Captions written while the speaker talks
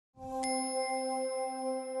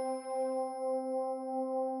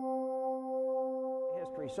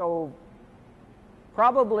So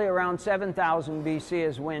probably around 7000 BC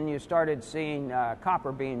is when you started seeing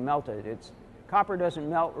copper being melted. Copper doesn't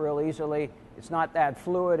melt real easily. It's not that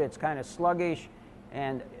fluid. It's kind of sluggish.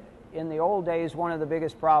 And in the old days, one of the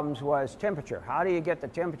biggest problems was temperature. How do you get the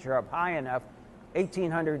temperature up high enough,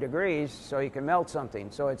 1800 degrees, so you can melt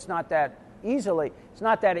something? So it's not that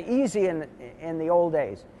easy in the old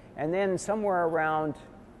days. And then somewhere around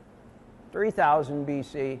 3000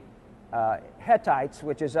 BC, Hittites,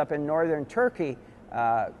 which is up in northern Turkey,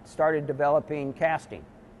 started developing casting.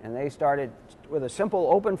 And they started with a simple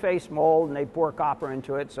open-face mold, and they pour copper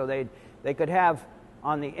into it, so they could have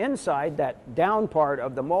on the inside, that down part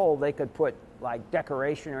of the mold, they could put like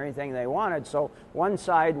decoration or anything they wanted. So one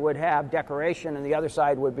side would have decoration and the other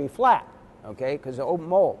side would be flat, okay, because of open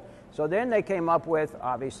mold. So then they came up with,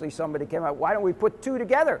 obviously somebody came up, why don't we put two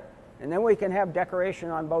together? And then we can have decoration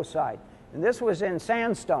on both sides. And this was in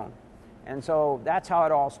sandstone. And so that's how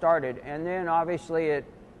it all started. And then obviously it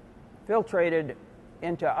filtrated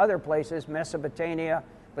into other places, Mesopotamia,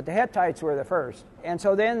 but the Hittites were the first. And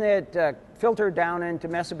so then it filtered down into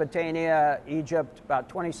Mesopotamia, Egypt, about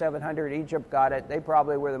 2700. Egypt got it. They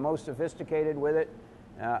probably were the most sophisticated with it.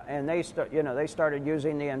 And they started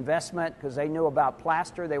using the investment because they knew about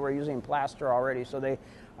plaster. They were using plaster already, so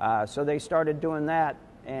they started doing that.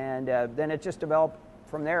 And then it just developed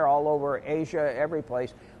from there all over Asia, every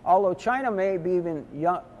place. Although China may be even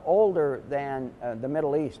older than the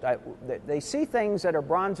Middle East. They see things that are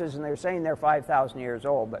bronzes and they're saying they're 5,000 years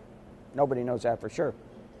old, but nobody knows that for sure.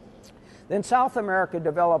 Then South America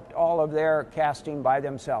developed all of their casting by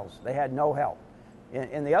themselves. They had no help.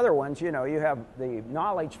 In the other ones, you have the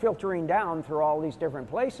knowledge filtering down through all these different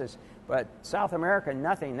places, but South America,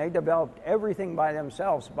 nothing. They developed everything by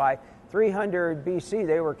themselves. By 300 BC,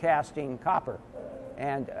 they were casting copper.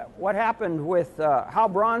 And what happened with how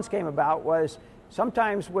bronze came about was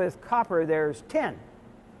sometimes with copper there's tin,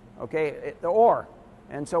 okay, the ore.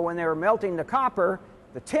 And so when they were melting the copper,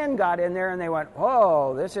 the tin got in there and they went,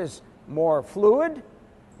 oh, this is more fluid,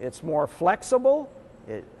 it's more flexible,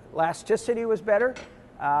 elasticity was better,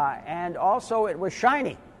 and also it was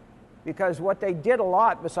shiny. Because what they did a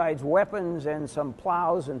lot besides weapons and some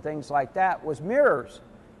plows and things like that was mirrors.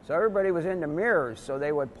 So everybody was into mirrors, so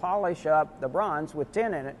they would polish up the bronze with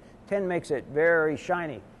tin in it. Tin makes it very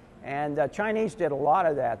shiny. And the Chinese did a lot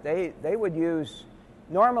of that. They would use,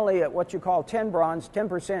 normally at what you call tin bronze,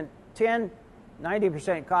 10% tin,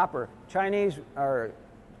 90% copper. Chinese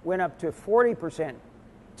went up to 40%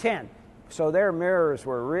 tin. So their mirrors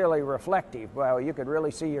were really reflective. Well, you could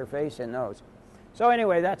really see your face in those. So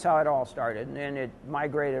anyway, that's how it all started, and it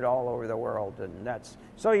migrated all over the world, and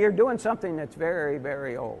so you're doing something that's very,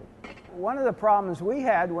 very old. One of the problems we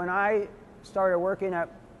had when I started working at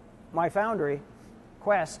my foundry,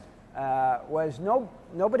 Quest, was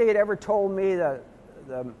nobody had ever told me the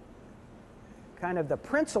kind of the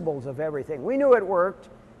principles of everything. We knew it worked,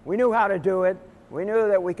 we knew how to do it, we knew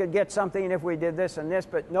that we could get something if we did this and this,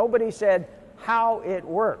 but nobody said how it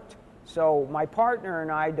worked. So my partner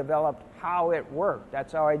and I developed how it worked.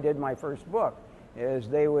 That's how I did my first book.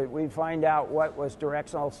 We'd find out what was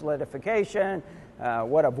directional solidification,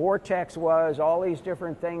 what a vortex was, all these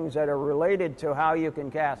different things that are related to how you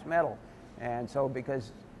can cast metal. And so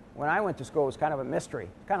because when I went to school, it was kind of a mystery,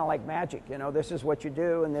 kind of like magic. This is what you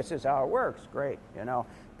do and this is how it works. Great,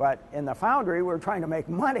 But in the foundry, we were trying to make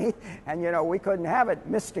money, and we couldn't have it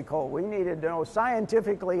mystical. We needed to know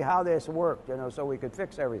scientifically how this worked, so we could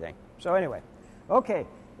fix everything. So anyway, okay,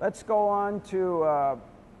 let's go on to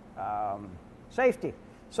safety.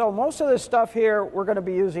 So most of this stuff here, we're going to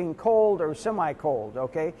be using cold or semi-cold.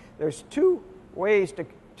 Okay, there's two ways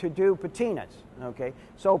to do patinas. Okay,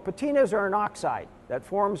 so patinas are an oxide that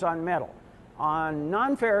forms on metal. On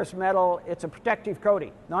non-ferrous metal, it's a protective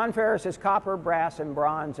coating. Non-ferrous is copper, brass, and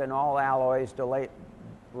bronze, and all alloys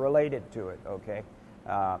related to it, okay?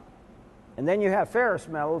 And then you have ferrous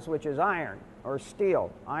metals, which is iron or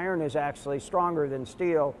steel. Iron is actually stronger than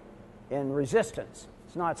steel in resistance.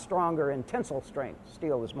 It's not stronger in tensile strength.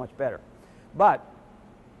 Steel is much better. But,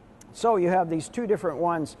 so you have these two different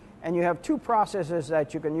ones, and you have two processes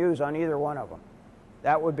that you can use on either one of them.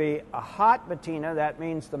 That would be a hot patina. That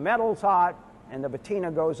means the metal's hot, and the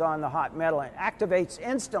patina goes on the hot metal and activates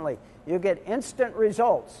instantly. You get instant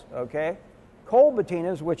results, okay? Cold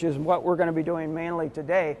patinas, which is what we're going to be doing mainly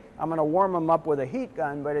today, I'm going to warm them up with a heat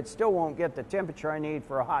gun, but it still won't get the temperature I need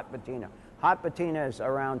for a hot patina. Hot patina is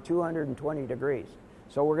around 220 degrees.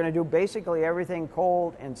 So we're going to do basically everything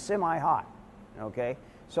cold and semi-hot, okay?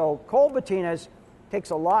 So cold patinas takes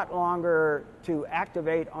a lot longer to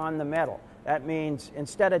activate on the metal. That means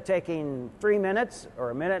instead of taking 3 minutes or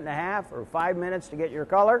a minute and a half or 5 minutes to get your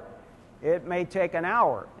color, it may take an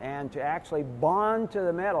hour. And to actually bond to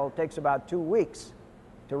the metal takes about 2 weeks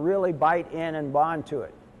to really bite in and bond to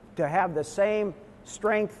it, to have the same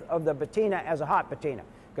strength of the patina as a hot patina.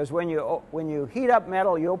 Because when you heat up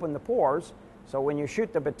metal, you open the pores. So when you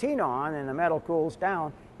shoot the patina on and the metal cools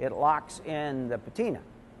down, it locks in the patina.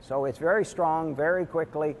 So it's very strong, very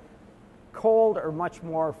quickly. Cold or much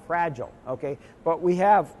more fragile, okay? But we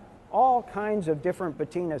have all kinds of different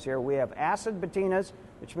patinas here. We have acid patinas,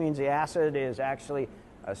 which means the acid is actually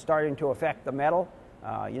starting to affect the metal,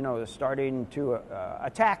 starting to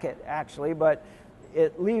attack it, actually, but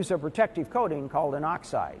it leaves a protective coating called an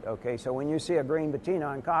oxide, okay? So when you see a green patina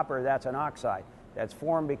on copper, that's an oxide. That's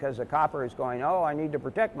formed because the copper is going, oh, I need to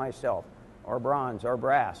protect myself, or bronze, or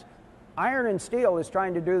brass. Iron and steel is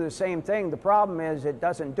trying to do the same thing. The problem is it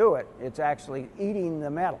doesn't do it. It's actually eating the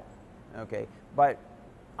metal, okay? But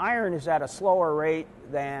iron is at a slower rate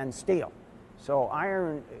than steel. So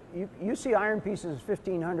iron, you see iron pieces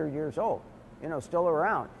 1,500 years old, still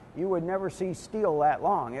around. You would never see steel that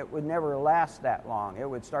long. It would never last that long. It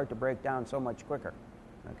would start to break down so much quicker,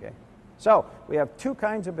 okay? So we have two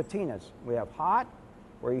kinds of patinas. We have hot,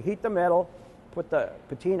 where you heat the metal, put the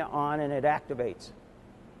patina on, and it activates.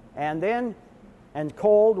 And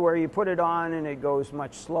cold, where you put it on and it goes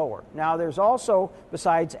much slower. Now there's also,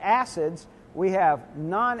 besides acids, we have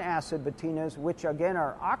non-acid patinas, which again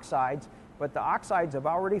are oxides, but the oxides have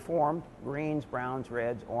already formed, greens, browns,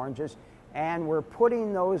 reds, oranges, and we're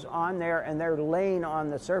putting those on there and they're laying on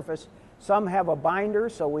the surface. Some have a binder,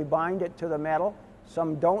 so we bind it to the metal.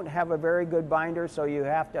 Some don't have a very good binder, so you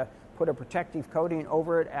have to put a protective coating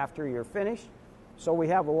over it after you're finished. So we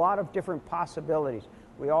have a lot of different possibilities.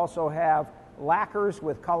 We also have lacquers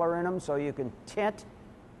with color in them, so you can tint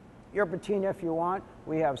your patina if you want.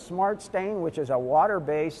 We have Smart Stain, which is a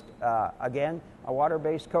water-based, a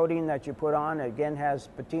water-based coating that you put on. It again has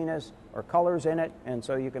patinas or colors in it, and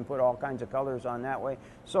so you can put all kinds of colors on that way.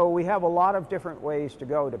 So we have a lot of different ways to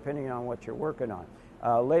go depending on what you're working on.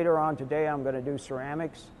 Later on today, I'm going to do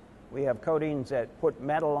ceramics. We have coatings that put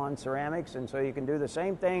metal on ceramics, and so you can do the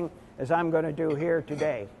same thing as I'm going to do here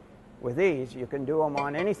today. With these, you can do them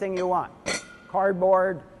on anything you want.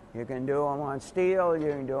 Cardboard, you can do them on steel, you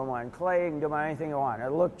can do them on clay, you can do them on anything you want.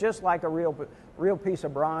 It'll look just like a real piece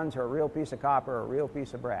of bronze or a real piece of copper or a real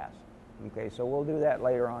piece of brass. Okay, so we'll do that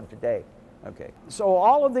later on today. Okay, so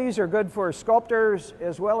all of these are good for sculptors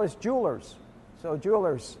as well as jewelers. So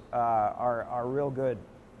jewelers are real good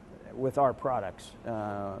with our products.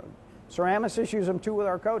 Ceramicists use them too with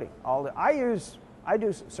our coating. I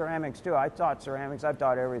do ceramics too. I taught ceramics. I've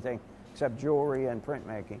taught everything except jewelry and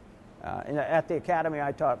printmaking. At the academy,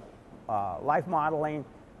 I taught life modeling,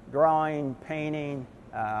 drawing, painting,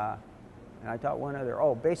 and I taught one other.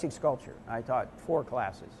 Basic sculpture. I taught 4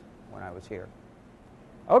 classes when I was here.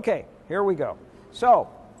 Okay, here we go. So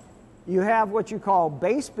you have what you call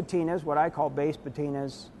base patinas, what I call base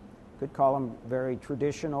patinas. Could call them very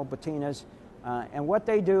traditional patinas. And what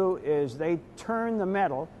they do is they turn the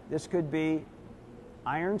metal. This could be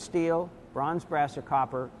iron, steel, bronze, brass, or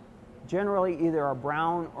copper, generally either a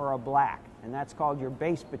brown or a black, and that's called your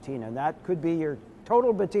base patina. That could be your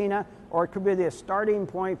total patina, or it could be the starting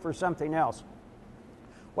point for something else.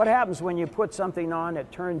 What happens when you put something on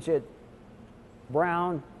that turns it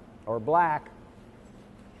brown or black,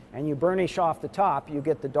 and you burnish off the top, you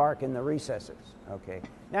get the dark in the recesses. Okay.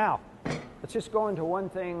 Now, let's just go into one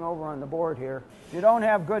thing over on the board here. If you don't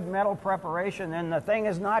have good metal preparation, then the thing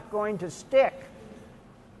is not going to stick.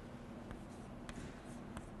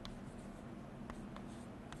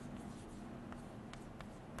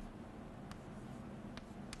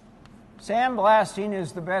 Sandblasting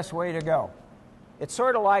is the best way to go. It's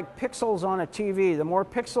sort of like pixels on a TV. The more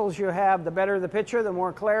pixels you have, the better the picture, the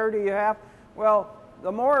more clarity you have. Well,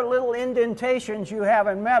 the more little indentations you have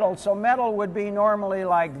in metal, so metal would be normally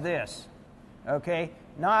like this, okay?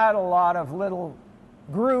 Not a lot of little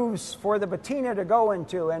grooves for the patina to go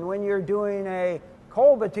into, and when you're doing a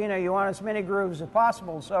cold patina, you want as many grooves as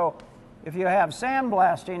possible, so if you have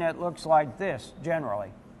sandblasting, it looks like this, generally.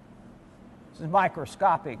 This is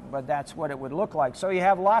microscopic, but that's what it would look like. So you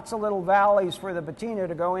have lots of little valleys for the patina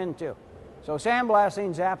to go into. So sandblasting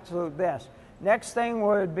is absolute best. Next thing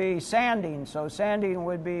would be sanding. So sanding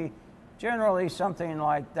would be generally something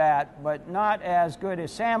like that, but not as good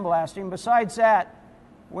as sandblasting. Besides that,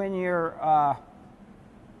 when you're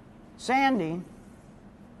sanding,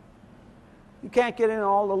 you can't get in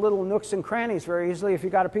all the little nooks and crannies very easily if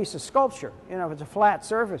you got a piece of sculpture. You know, if it's a flat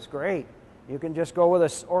surface, great. You can just go with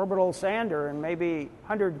an orbital sander and maybe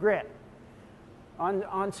 100 grit.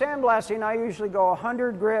 On sandblasting, I usually go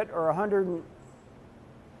 100 grit or 100,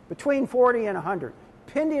 between 40 and 100,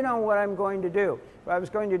 depending on what I'm going to do. If I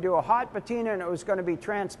was going to do a hot patina and it was going to be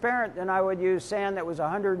transparent, then I would use sand that was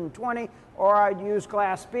 120, or I'd use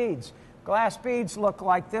glass beads. Glass beads look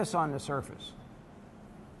like this on the surface.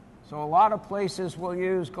 So a lot of places will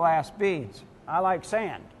use glass beads. I like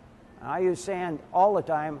sand. I use sand all the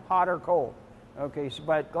time, hot or cold. Okay, so,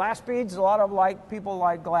 but glass beads, a lot of people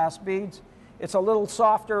like glass beads. It's a little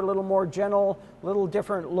softer, a little more gentle, a little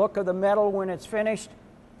different look of the metal when it's finished.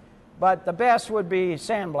 But the best would be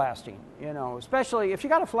sandblasting, especially if you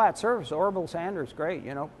got a flat surface. Orbital sander is great,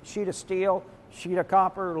 sheet of steel, sheet of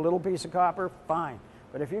copper, a little piece of copper, fine.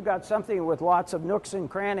 But if you've got something with lots of nooks and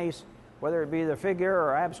crannies, whether it be the figure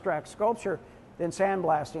or abstract sculpture, then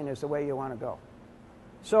sandblasting is the way you want to go.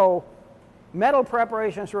 So metal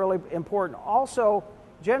preparation is really important. Also,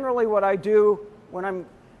 generally what I do when I'm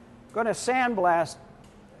going to sandblast,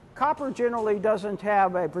 copper generally doesn't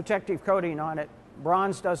have a protective coating on it.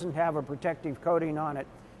 Bronze doesn't have a protective coating on it,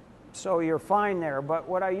 so you're fine there. But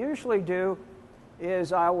what I usually do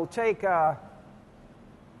is I will take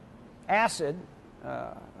acid,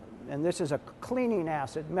 and this is a cleaning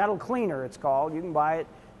acid, metal cleaner it's called. You can buy it.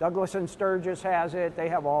 Douglas and Sturgis has it. They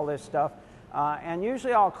have all this stuff. And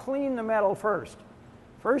usually I'll clean the metal first.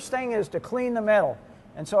 First thing is to clean the metal.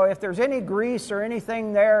 And so if there's any grease or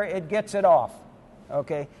anything there, it gets it off.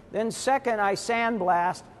 Okay. Then second, I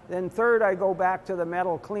sandblast. Then third, I go back to the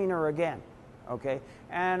metal cleaner again. Okay.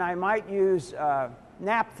 And I might use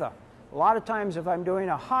naphtha. A lot of times if I'm doing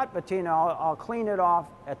a hot patina, I'll clean it off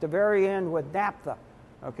at the very end with naphtha.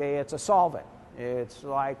 Okay. It's a solvent. It's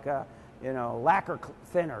like, lacquer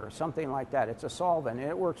thinner or something like that. It's a solvent, and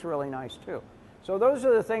it works really nice too. So those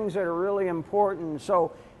are the things that are really important.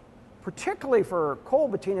 So particularly for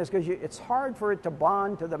cold patinas, because it's hard for it to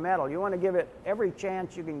bond to the metal. You want to give it every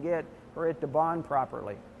chance you can get for it to bond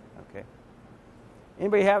properly. Okay.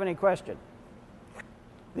 Anybody have any question?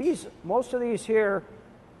 Most of these here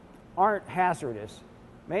aren't hazardous,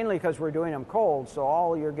 mainly because we're doing them cold, so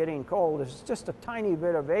all you're getting cold is just a tiny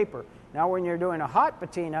bit of vapor. Now when you're doing a hot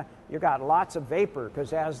patina, you got lots of vapor,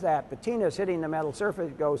 because as that patina is hitting the metal surface,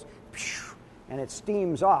 it goes and it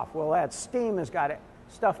steams off. Well, that steam has got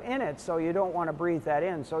stuff in it, so you don't want to breathe that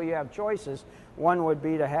in. So you have choices. One would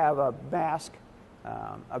be to have a mask,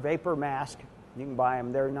 a vapor mask. You can buy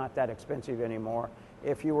them. They're not that expensive anymore.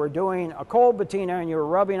 If you were doing a cold patina and you were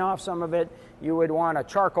rubbing off some of it, you would want a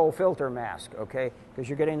charcoal filter mask, okay? Because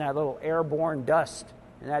you're getting that little airborne dust.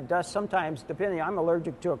 And that dust sometimes, depending, I'm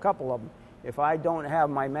allergic to a couple of them. If I don't have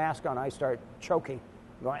my mask on, I start choking,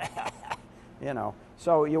 going,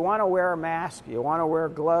 So you want to wear a mask, you want to wear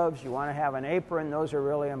gloves, you want to have an apron. Those are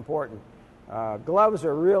really important. Gloves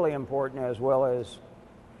are really important, as well as,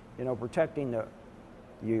 protecting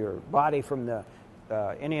your body from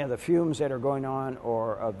any of the fumes that are going on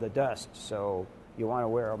or of the dust. So you want to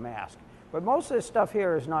wear a mask. But most of this stuff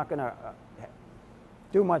here is not going to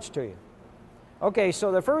do much to you. Okay,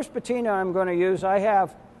 so the first patina I'm going to use,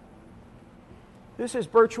 this is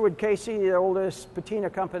Birchwood Casey, the oldest patina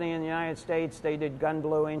company in the United States. They did gun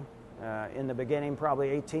bluing in the beginning, probably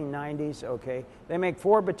 1890s, okay. They make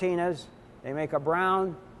 4 patinas. They make a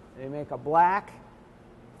brown, they make a black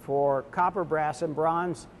for copper, brass, and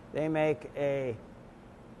bronze. They make a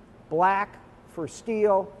black for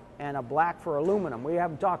steel and a black for aluminum. We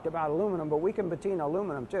haven't talked about aluminum, but we can patina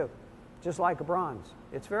aluminum too, just like a bronze.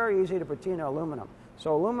 It's very easy to patina aluminum.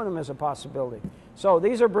 So aluminum is a possibility. So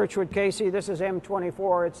these are Birchwood Casey. This is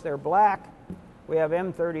M24. It's their black. We have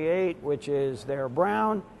M38, which is their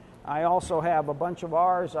brown. I also have a bunch of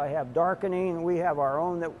ours. I have darkening. We have our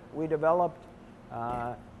own that we developed.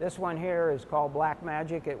 This one here is called Black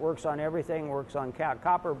Magic. It works on everything. Works on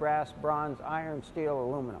copper, brass, bronze, iron, steel,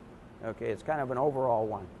 aluminum. Okay, it's kind of an overall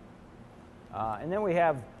one. And then we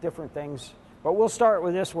have different things. But we'll start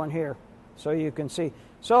with this one here so you can see.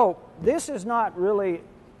 So this is not really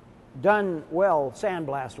done well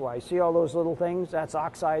sandblast-wise. See all those little things? That's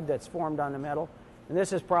oxide that's formed on the metal. And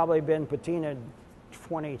this has probably been patinaed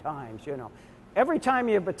 20 times, Every time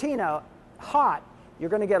you patina hot,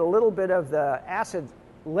 you're going to get a little bit of the acid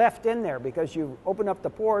left in there because you open up the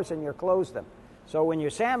pores and you close them. So when you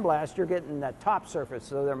sandblast, you're getting that top surface.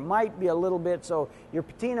 So there might be a little bit, so your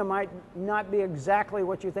patina might not be exactly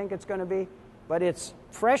what you think it's going to be, but it's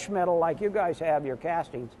fresh metal like you guys have your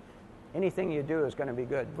castings. Anything you do is going to be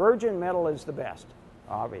good. Virgin metal is the best,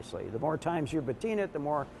 obviously. The more times you patina it, the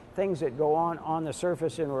more things that go on the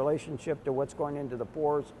surface in relationship to what's going into the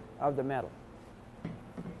pores of the metal.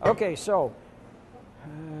 Okay, so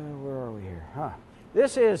where are we here?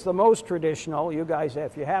 This is the most traditional. You guys,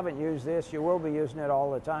 if you haven't used this, you will be using it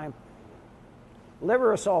all the time.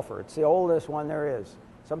 Liver of sulfur. It's the oldest one there is,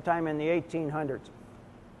 sometime in the 1800s.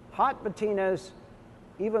 Hot patinas,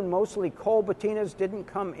 even mostly coal patinas, didn't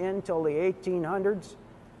come in till the 1800s,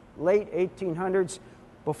 late 1800s.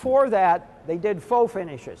 Before that, they did faux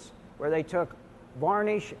finishes, where they took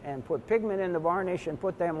varnish and put pigment in the varnish and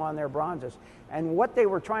put them on their bronzes. And what they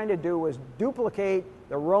were trying to do was duplicate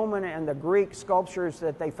the Roman and the Greek sculptures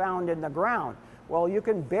that they found in the ground. Well, you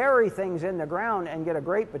can bury things in the ground and get a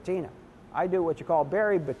great patina. I do what you call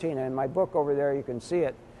buried patina. In my book over there, you can see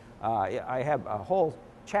it. I have a whole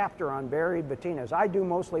chapter on buried patinas. I do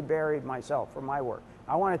mostly buried myself for my work.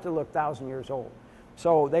 I want it to look 1,000 years old.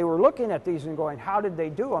 So they were looking at these and going, how did they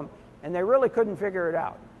do them? And they really couldn't figure it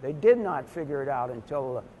out. They did not figure it out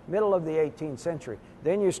until the middle of the 18th century.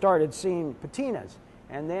 Then you started seeing patinas.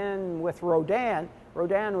 And then with Rodin,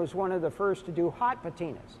 Rodin was one of the first to do hot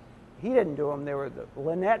patinas. He didn't do them. They were the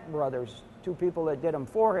Lynette brothers, two people that did them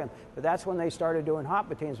for him. But that's when they started doing hot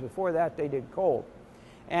patinas. Before that, they did cold.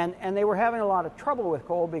 And they were having a lot of trouble with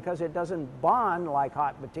cold because it doesn't bond like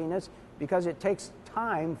hot patinas, because it takes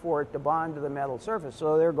time for it to bond to the metal surface.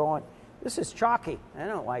 So they're going, this is chalky. I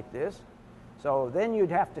don't like this. So then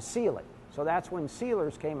you'd have to seal it. So that's when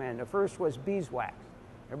sealers came in. The first was beeswax.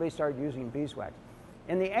 Everybody started using beeswax.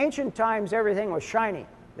 In the ancient times, everything was shiny.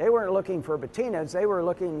 They weren't looking for patinas. They were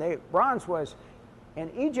looking, bronze was.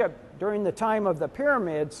 In Egypt, during the time of the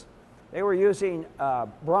pyramids, they were using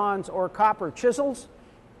bronze or copper chisels.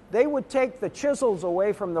 They would take the chisels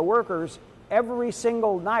away from the workers every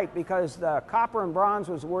single night because the copper and bronze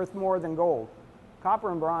was worth more than gold.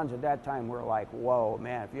 Copper and bronze at that time were like, whoa,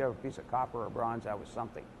 man, if you have a piece of copper or bronze, that was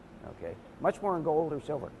something, okay? Much more than gold or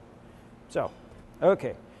silver. So,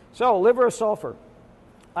 okay. So, liver of sulfur.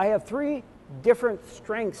 I have 3 different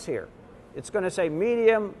strengths here. It's going to say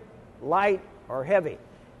medium, light, or heavy.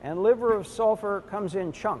 And liver of sulfur comes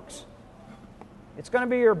in chunks. It's going to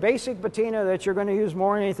be your basic patina that you're going to use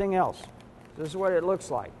more than anything else. This is what it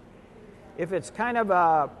looks like. If it's kind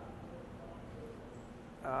of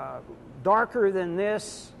darker than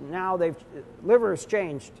this, now liver has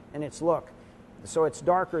changed in its look. So it's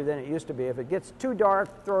darker than it used to be. If it gets too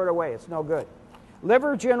dark, throw it away. It's no good.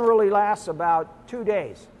 Liver generally lasts about 2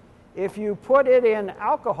 days. If you put it in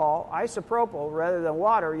alcohol, isopropyl, rather than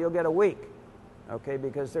water, you'll get a week. Okay,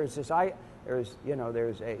 because there's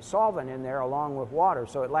a solvent in there along with water,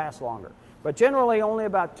 so it lasts longer. But generally only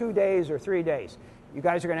about 2 days or 3 days. You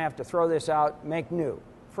guys are going to have to throw this out, make new,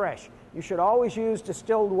 fresh. You should always use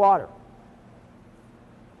distilled water.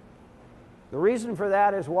 The reason for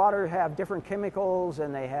that is water have different chemicals,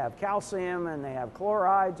 and they have calcium, and they have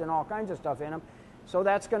chlorides, and all kinds of stuff in them. So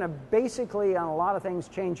that's going to basically, on a lot of things,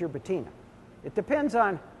 change your patina. It depends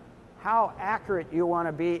on how accurate you want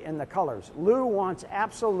to be in the colors. Lou wants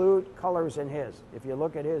absolute colors in his. If you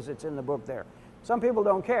look at his, it's in the book there. Some people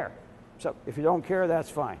don't care. So if you don't care, that's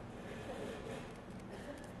fine.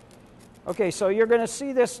 Okay, so you're going to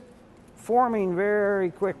see this forming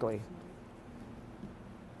very quickly.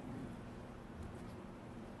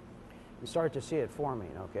 You start to see it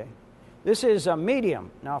forming, okay? This is a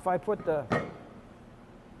medium. Now, if I put the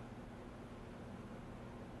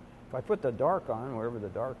dark on, wherever the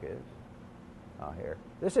dark is, here.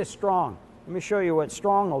 This is strong. Let me show you what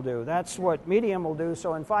strong will do. That's what medium will do.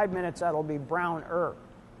 So in 5 minutes, that'll be browner.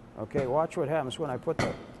 Okay, watch what happens when I put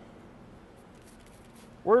the...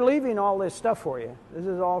 We're leaving all this stuff for you. This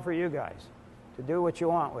is all for you guys to do what you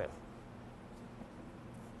want with.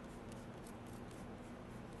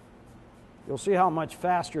 You'll see how much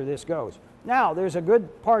faster this goes. Now, there's a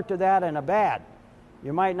good part to that and a bad.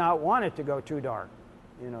 You might not want it to go too dark.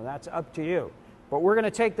 That's up to you. But we're going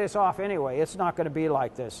to take this off anyway. It's not going to be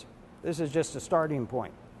like this. This is just a starting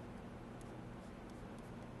point.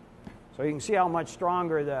 So you can see how much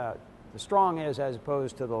stronger the strong is as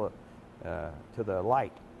opposed to the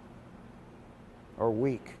light or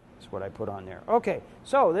weak. That's what I put on there. Okay,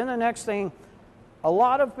 so then the next thing, a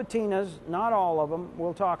lot of patinas, not all of them,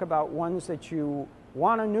 we'll talk about ones that you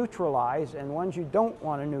want to neutralize and ones you don't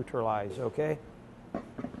want to neutralize, okay?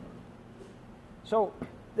 So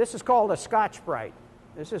this is called a Scotch-Brite.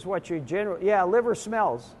 This is what you generally... Yeah, liver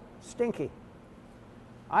smells stinky.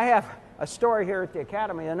 I have a story here at the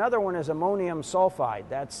Academy. Another one is ammonium sulfide.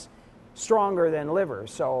 That's stronger than liver.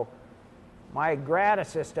 So my grad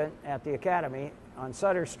assistant at the Academy on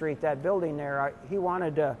Sutter Street, that building there, he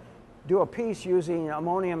wanted to do a piece using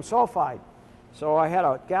ammonium sulfide. So I had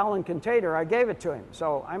a gallon container. I gave it to him.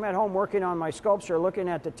 So I'm at home working on my sculpture, looking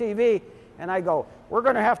at the TV, and I go, we're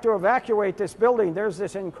going to have to evacuate this building. There's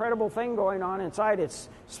this incredible thing going on inside. It's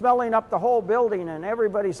smelling up the whole building, and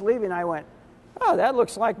everybody's leaving. I went, oh, that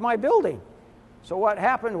looks like my building. So what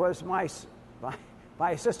happened was my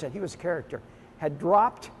assistant, he was a character, had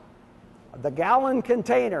dropped the gallon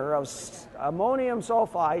container of ammonium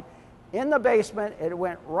sulfide in the basement. It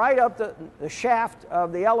went right up the shaft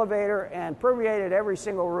of the elevator and permeated every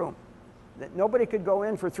single room. That nobody could go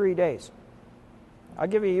in for 3 days. I'll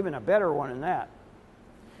give you even a better one than that.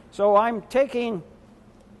 So I'm taking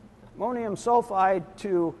ammonium sulfide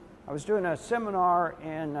to, I was doing a seminar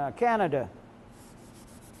in Canada.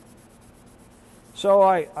 So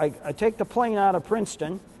I take the plane out of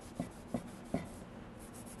Princeton,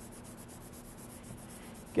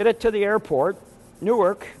 get it to the airport,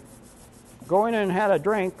 Newark, go in and had a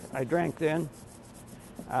drink. I drank then,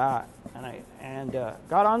 and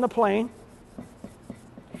got on the plane.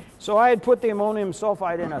 So I had put the ammonium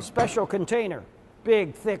sulfide in a special container,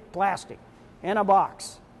 big, thick plastic, in a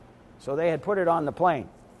box. So they had put it on the plane.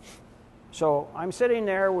 So I'm sitting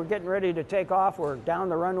there, we're getting ready to take off, we're down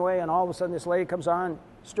the runway, and all of a sudden this lady comes on,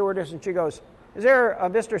 stewardess, and she goes, is there a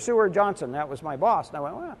Mr. Seward Johnson? That was my boss. And I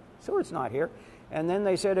went, well, Seward's not here. And then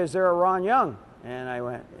they said, is there a Ron Young? And I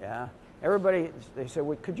went, yeah. Everybody, they said,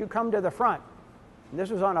 well, could you come to the front? And this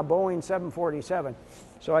was on a Boeing 747.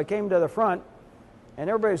 So I came to the front, and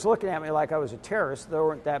everybody's looking at me like I was a terrorist. There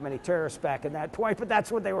weren't that many terrorists back in that point, but that's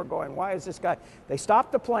what they were going. Why is this guy? They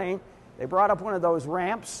stopped the plane. They brought up one of those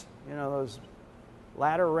ramps, you know, those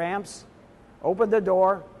ladder ramps, opened the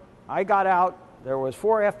door. I got out. There was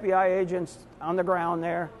 4 FBI agents on the ground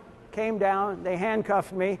there. Came down. They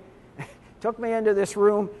handcuffed me, took me into this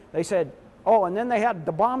room. They said, oh, and then they had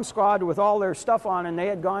the bomb squad with all their stuff on, and they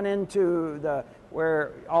had gone into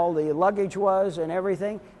where all the luggage was and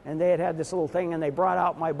everything, and they had this little thing, and they brought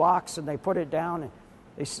out my box, and they put it down, and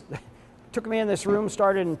they took me in this room,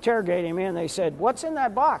 started interrogating me, and they said, what's in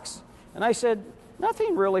that box? And I said,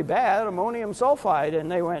 nothing really bad, ammonium sulfide.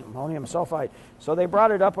 And they went, ammonium sulfide. So they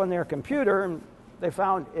brought it up on their computer, and they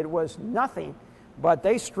found it was nothing. But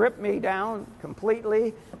they stripped me down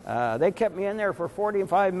completely. They kept me in there for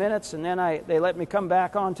 45 minutes, and then they let me come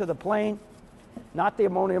back onto the plane. Not the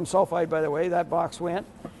ammonium sulfide, by the way. That box went.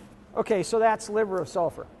 Okay, so that's liver of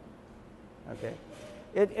sulfur. Okay,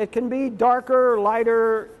 it can be darker,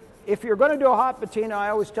 lighter. If you're going to do a hot patina, I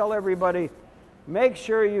always tell everybody, make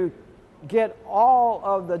sure you get all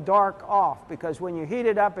of the dark off, because when you heat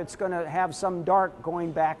it up, it's going to have some dark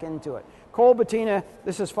going back into it. Cold patina,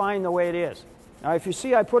 this is fine the way it is. Now, if you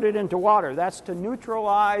see I put it into water, that's to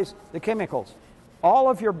neutralize the chemicals. All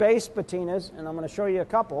of your base patinas, and I'm going to show you a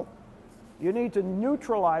couple, you need to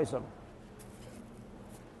neutralize them.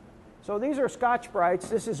 So these are Scotch-Brites.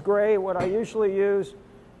 This is gray, what I usually use.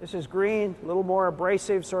 This is green, a little more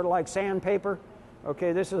abrasive, sort of like sandpaper.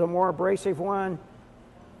 Okay, this is a more abrasive one.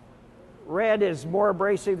 Red is more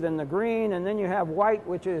abrasive than the green, and then you have white,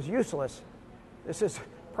 which is useless. This is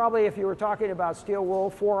probably, if you were talking about steel wool,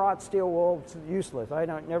 4/0 steel wool, it's useless. I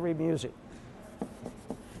never even use it.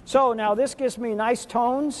 So now this gives me nice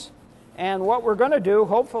tones, and what we're going to do,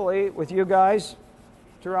 hopefully, with you guys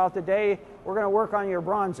throughout the day, we're going to work on your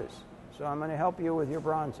bronzes. So I'm going to help you with your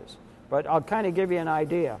bronzes. But I'll kind of give you an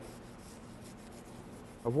idea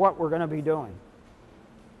of what we're going to be doing.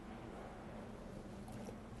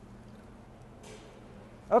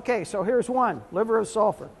 Okay, so here's one, liver of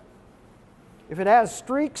sulfur. If it has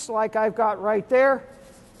streaks like I've got right there,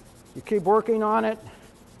 you keep working on it.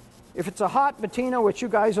 If it's a hot patina, which you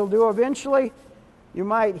guys will do eventually, you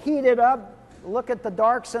might heat it up, look at the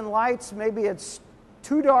darks and lights. Maybe it's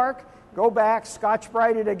too dark, go back,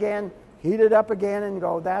 Scotch-Brite it again, heat it up again, and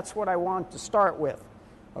go, that's what I want to start with.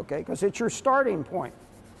 Okay, because it's your starting point.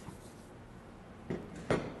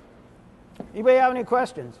 Anybody have any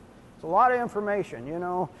questions? It's a lot of information, you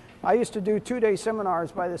know. I used to do 2-day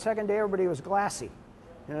seminars. By the second day, everybody was glassy.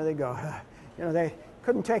 You know, they go, you know, they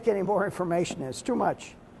couldn't take any more information. It's too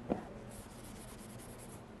much.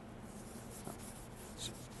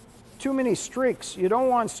 Too many streaks. You don't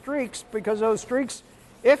want streaks, because those streaks,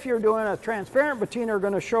 if you're doing a transparent patina, are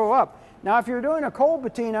going to show up. Now, if you're doing a cold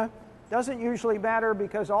patina, doesn't usually matter,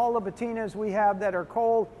 because all the patinas we have that are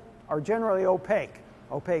cold are generally opaque.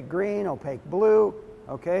 Opaque green, opaque blue.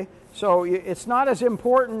 Okay, so it's not as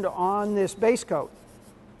important on this base coat,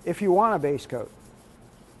 if you want a base coat.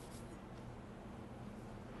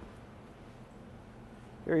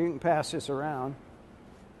 Here, you can pass this around.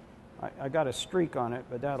 I got a streak on it,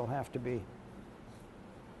 but that'll have to be.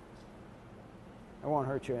 It won't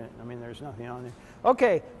hurt you. I mean, there's nothing on there.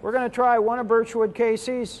 Okay, we're going to try one of Birchwood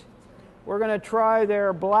Casey's. We're going to try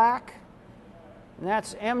their black, and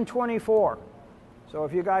that's M24. So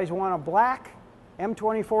if you guys want a black,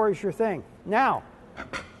 M24 is your thing. Now,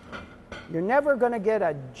 you're never going to get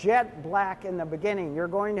a jet black in the beginning. You're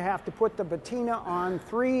going to have to put the patina on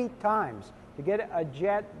 3 times to get a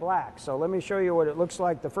jet black. So let me show you what it looks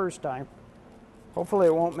like the first time. Hopefully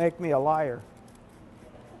it won't make me a liar.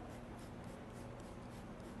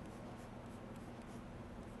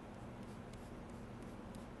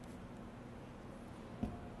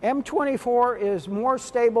 M24 is more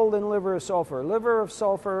stable than liver of sulfur. Liver of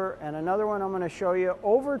sulfur and another one I'm going to show you,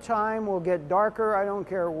 over time will get darker. I don't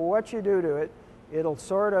care what you do to it, it'll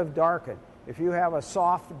sort of darken. If you have a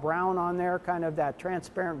soft brown on there, kind of that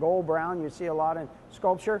transparent gold brown you see a lot in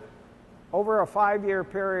sculpture, over a 5-year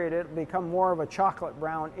period it'll become more of a chocolate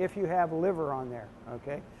brown if you have liver on there.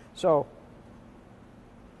 Okay, so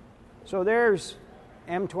there's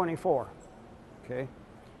M24. Okay,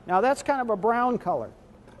 now that's kind of a brown color.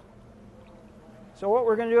 So what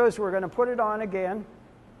we're going to do is we're going to put it on again.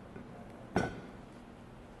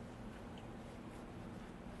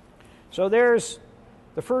 So there's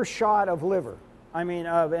the first shot of liver, of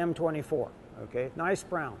M24. Okay, nice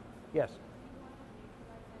brown. Yes.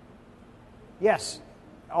 Yes.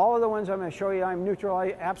 All of the ones I'm going to show you, I'm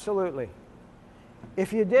neutralizing. Absolutely.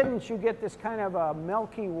 If you didn't, you get this kind of a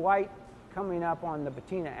milky white coming up on the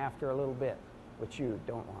patina after a little bit, which you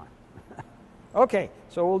don't want. Okay,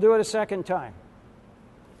 so we'll do it a second time.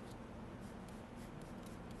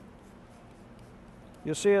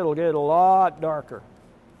 You'll see it'll get a lot darker.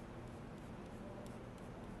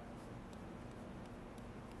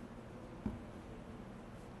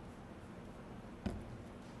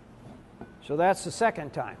 So that's the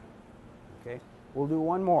second time. Okay, we'll do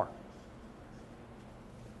one more.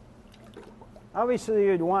 Obviously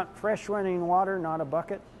you'd want fresh running water, not a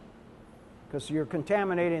bucket, because you're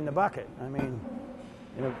contaminating the bucket. I mean,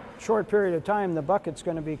 in a short period of time the bucket's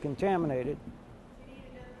going to be contaminated.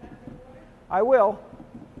 I will.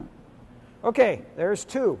 Okay, there's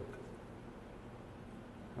 2.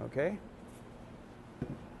 Okay.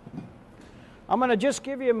 I'm going to just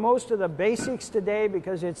give you most of the basics today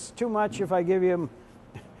because it's too much if I give you,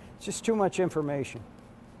 it's just too much information.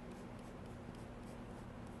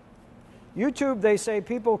 YouTube, they say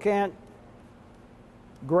people can't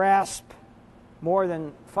grasp more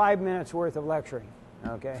than 5 minutes worth of lecturing.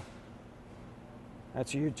 Okay.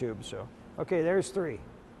 That's YouTube, so. Okay, there's 3.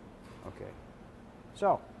 Okay.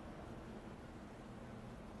 So,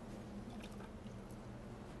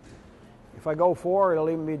 if I go 4, it'll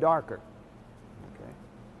even be darker.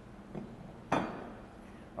 Okay.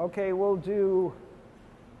 Okay, we'll do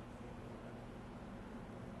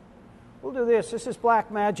this. This is Black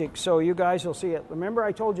Magic, so you guys will see it. Remember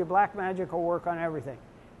I told you Black Magic will work on everything.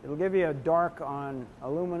 It'll give you a dark on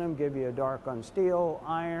aluminum, give you a dark on steel,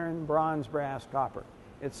 iron, bronze, brass, copper.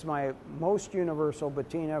 It's my most universal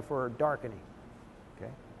patina for darkening.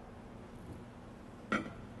 Okay.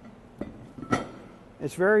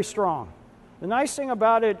 It's very strong. The nice thing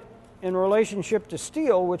about it in relationship to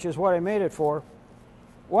steel, which is what I made it for,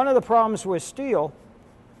 one of the problems with steel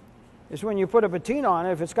is when you put a patina on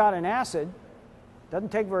it, if it's got an acid, it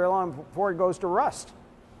doesn't take very long before it goes to rust.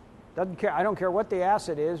 Doesn't care. I don't care what the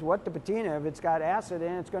acid is, what the patina, if it's got acid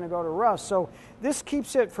in it, it's going to go to rust. So this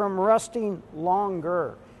keeps it from rusting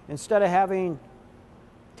longer. Instead of having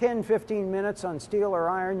 10, 15 minutes on steel or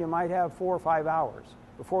iron, you might have 4 or 5 hours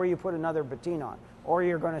before you put another patina on, or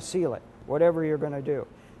you're going to seal it, whatever you're going to do.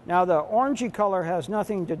 Now the orangey color has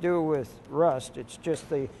nothing to do with rust. It's just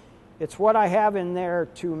it's what I have in there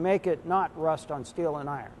to make it not rust on steel and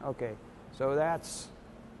iron. Okay, so that's,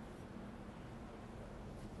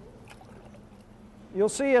 you'll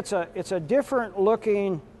see it's a different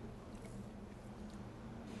looking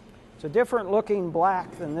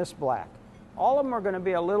black than this black. All of them are going to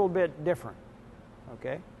be a little bit different.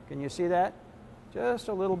 Okay, can you see that? Just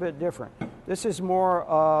a little bit different. This is more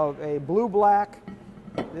of a blue black.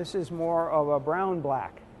 This is more of a brown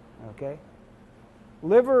black. Okay,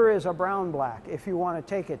 liver is a brown black if you want to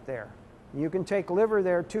take it there. You can take liver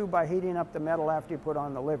there too by heating up the metal after you put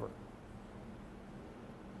on the liver.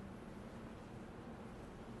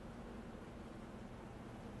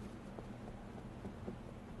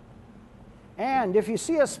 And if you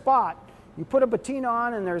see a spot, you put a patina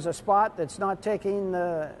on and there's a spot that's not taking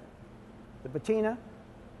the patina,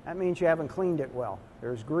 that means you haven't cleaned it well.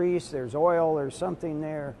 There's grease, there's oil, there's something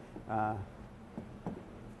there.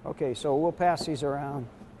 Okay, so we'll pass these around.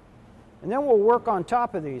 And then we'll work on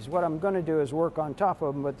top of these. What I'm going to do is work on top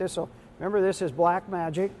of them, but remember this is Black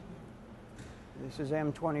Magic. This is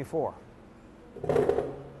M24.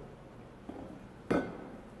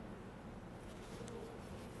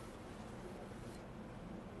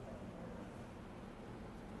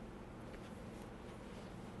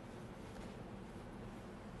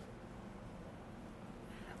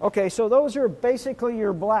 Okay, so those are basically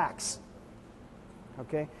your blacks.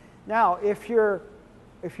 Okay, now if you're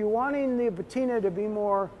wanting the patina to be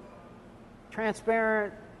more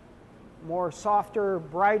transparent, more softer,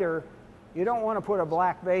 brighter, you don't want to put a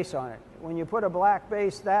black base on it. When you put a black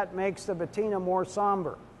base, that makes the patina more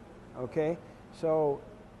somber. Okay, so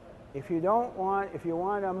if you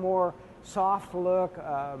want a more soft look,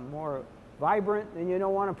 more vibrant, then you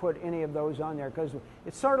don't want to put any of those on there, because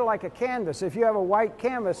it's sort of like a canvas. If you have a white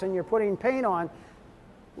canvas and you're putting paint on,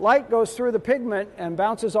 light goes through the pigment and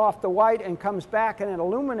bounces off the white and comes back and it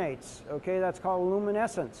illuminates. Okay, that's called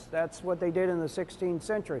luminescence. That's what they did in the 16th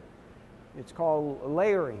century. It's called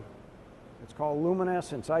layering. It's called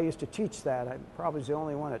luminescence. I used to teach that. I probably was the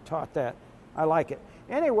only one that taught that. I like it.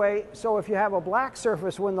 Anyway, so if you have a black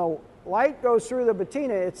surface, when the light goes through the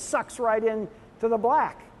patina, it sucks right into the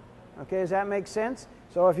black. Okay, does that make sense?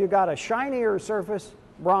 So if you've got a shinier surface,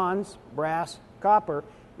 bronze, brass, copper,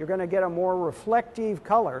 you're going to get a more reflective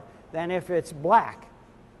color than if it's black.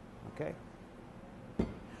 Okay.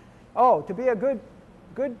 Oh, to be a good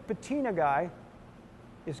patina guy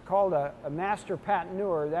is called a master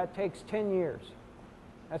patineur. That takes 10 years.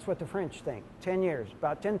 That's what the French think. 10 years,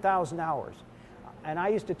 about 10,000 hours. And I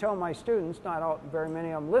used to tell my students, very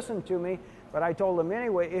many of them listened to me, but I told them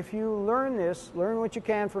anyway, if you learn this, learn what you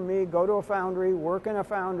can from me, go to a foundry, work in a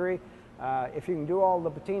foundry. If you can do all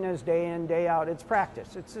the patinas day in, day out, it's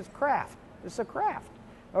practice. It's a craft. It's a craft.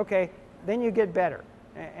 Okay, then you get better.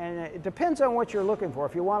 And it depends on what you're looking for.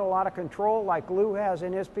 If you want a lot of control, like Lou has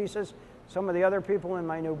in his pieces, some of the other people in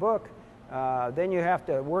my new book, then you have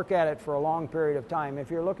to work at it for a long period of time.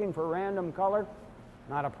 If you're looking for random color,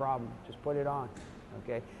 not a problem. Just put it on.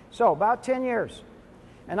 Okay, so about 10 years.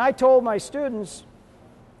 And I told my students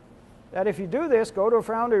that if you do this, go to a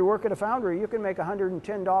foundry, work at a foundry, you can make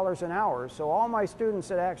 $110 an hour. So all my students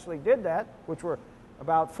that actually did that, which were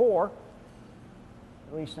about 4,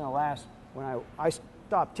 at least in the last, when I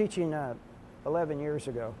stopped teaching 11 years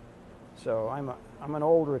ago. So I'm an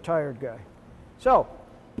old retired guy. So,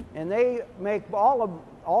 and they make all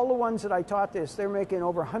the ones that I taught this, they're making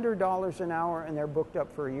over $100 an hour, and they're booked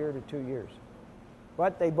up for a year to 2 years.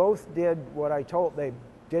 But they both did what I told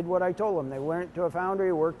them. They went to a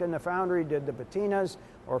foundry, worked in the foundry, did the patinas,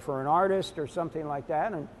 or for an artist or something like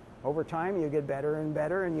that. And over time, you get better and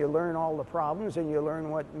better, and you learn all the problems, and you learn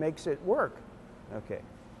what makes it work. Okay.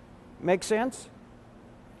 Make sense?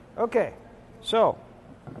 Okay. So,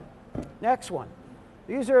 next one.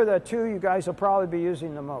 These are the two you guys will probably be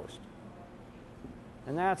using the most.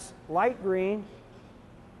 And that's light green.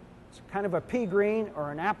 It's kind of a pea green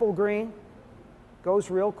or an apple green.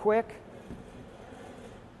 Goes real quick.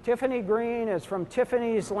 Tiffany green is from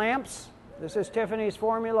Tiffany's lamps. This is Tiffany's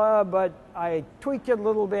formula, but I tweaked it a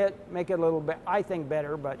little bit, make it a little bit, I think,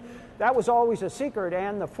 better. But that was always a secret.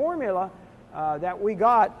 And the formula that we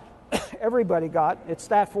got, everybody got, it's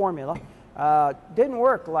that formula, didn't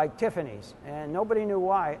work like Tiffany's. And nobody knew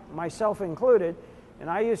why, myself included. And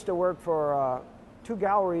I used to work for 2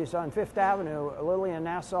 galleries on Fifth Avenue, Lillian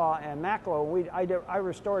Nassau and Macklow. I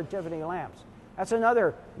restored Tiffany lamps. That's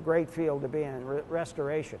another great field to be in,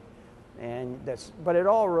 restoration. But it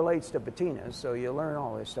all relates to patinas, so you learn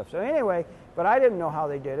all this stuff. So anyway, but I didn't know how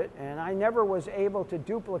they did it, and I never was able to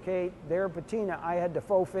duplicate their patina. I had to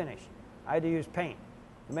faux finish. I had to use paint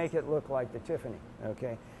to make it look like the Tiffany,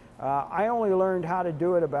 okay? I only learned how to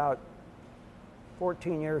do it about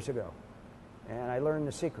 14 years ago, and I learned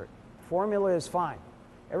the secret. Formula is fine.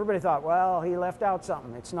 Everybody thought, well, he left out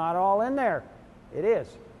something. It's not all in there. It is.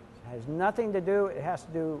 It has nothing to do, it has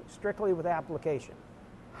to do strictly with application,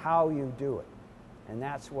 how you do it. And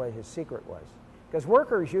that's what his secret was. Because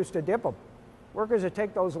workers used to dip them. Workers would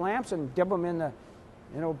take those lamps and dip them in the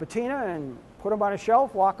patina and put them on a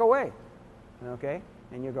shelf, walk away. Okay?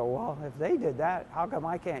 And you go, well, if they did that, how come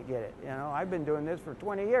I can't get it? I've been doing this for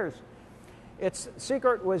 20 years. Its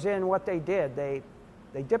secret was in what they did. They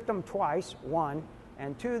dipped them twice, 1,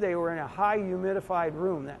 and 2, they were in a high humidified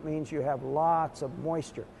room. That means you have lots of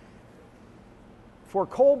moisture. For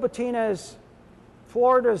cold patinas,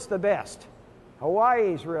 Florida's the best.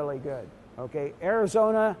 Hawaii's really good. Okay,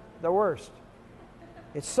 Arizona, the worst.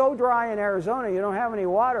 It's so dry in Arizona, you don't have any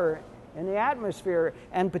water in the atmosphere,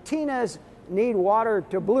 and patinas need water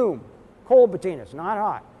to bloom. Cold patinas, not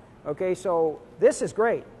hot. Okay, so this is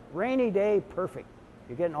great. Rainy day, perfect.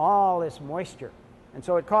 You're getting all this moisture. And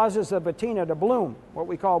so it causes the patina to bloom, what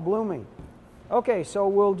we call blooming. Okay, so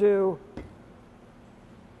we'll do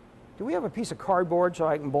we have a piece of cardboard so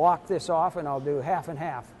I can block this off, and I'll do half and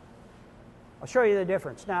half. I'll show you the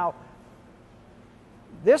difference. Now,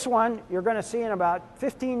 this one you're going to see in about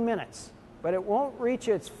 15 minutes, but it won't reach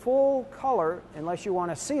its full color unless you want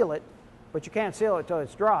to seal it, but you can't seal it till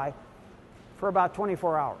it's dry, for about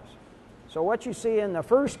 24 hours. So what you see in the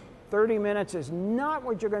first 30 minutes is not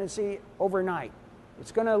what you're going to see overnight.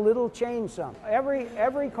 It's going to little change some.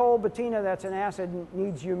 Every cold patina that's an acid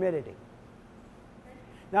needs humidity.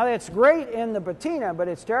 Now that's great in the patina, but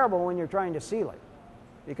it's terrible when you're trying to seal it.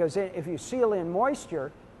 Because if you seal in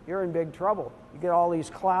moisture, you're in big trouble. You get all these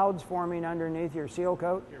clouds forming underneath your seal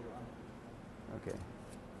coat. Okay.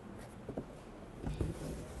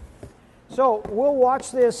 So we'll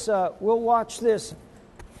watch this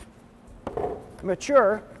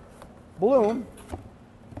mature, bloom.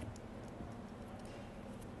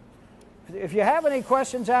 If you have any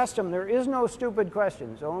questions, ask them. There is no stupid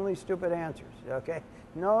questions, only stupid answers, okay?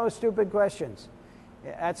 No stupid questions.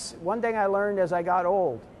 That's one thing I learned as I got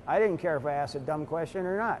old. I didn't care if I asked a dumb question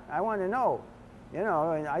or not. I wanted to know,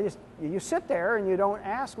 and you sit there and you don't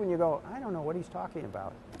ask when you go, I don't know what he's talking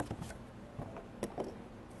about.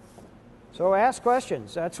 So ask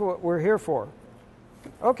questions. That's what we're here for.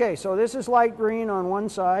 Okay, so this is light green on one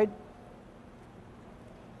side.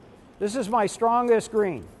 This is my strongest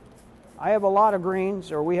green. I have a lot of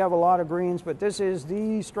greens, or we have a lot of greens, but this is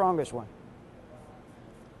the strongest one.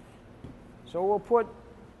 So we'll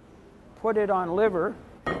put it on liver.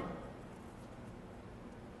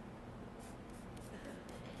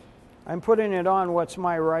 I'm putting it on what's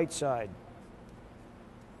my right side.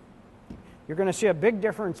 You're going to see a big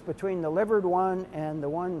difference between the livered one and the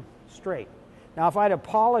one straight. Now, if I'd have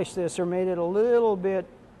polished this or made it a little bit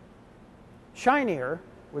shinier,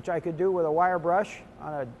 which I could do with a wire brush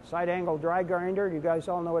on a side angle dry grinder. You guys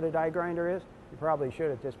all know what a die grinder is? You probably should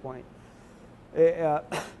at this point.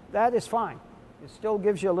 That is fine. It still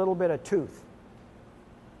gives you a little bit of tooth.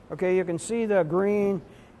 Okay, you can see the green.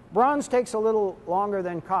 Bronze takes a little longer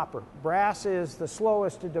than copper. Brass is the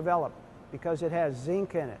slowest to develop because it has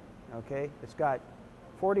zinc in it. Okay, it's got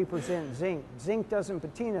 40% zinc. Zinc doesn't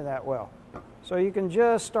patina that well. So you can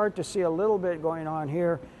just start to see a little bit going on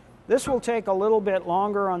here. This will take a little bit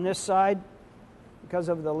longer on this side because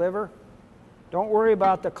of the liver. Don't worry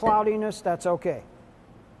about the cloudiness, that's okay.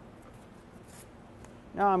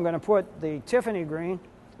 Now I'm going to put the Tiffany green,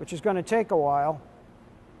 which is going to take a while.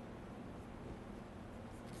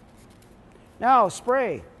 Now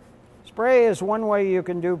spray. Spray is one way you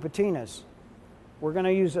can do patinas. We're going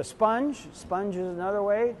to use a sponge. Sponge is another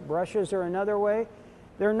way. Brushes are another way.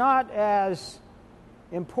 They're not as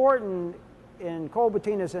important in cold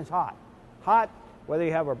patinas as hot. Hot, whether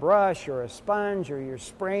you have a brush or a sponge or you're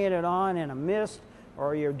spraying it on in a mist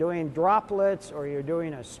or you're doing droplets or you're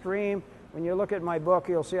doing a stream. When you look at my book,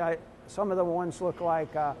 you'll see some of the ones look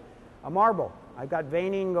like a marble. I've got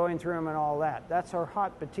veining going through them and all that. That's our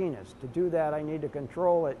hot patinas. To do that, I need to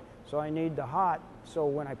control it, so I need the hot. So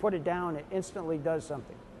when I put it down, it instantly does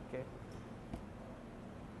something. Okay.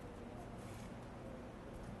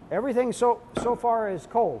 Everything so far is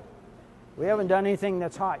cold. We haven't done anything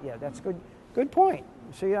that's hot yet. That's good. Good point.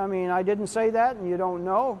 See, I mean, I didn't say that, and you don't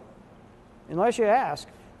know unless you ask.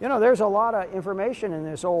 You know, there's a lot of information in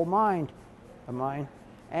this old mind of mine.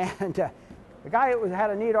 And the guy had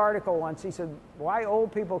a neat article once. He said, why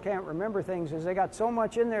old people can't remember things is they got so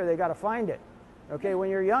much in there, they got to find it. Okay, when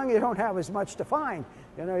you're young, you don't have as much to find.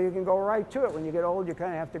 You know, you can go right to it. When you get old, you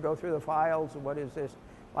kind of have to go through the files. What is this?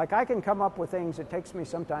 Like, I can come up with things. It takes me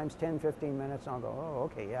sometimes 10, 15 minutes, and I'll go, oh,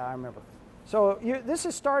 okay, yeah, I remember. So this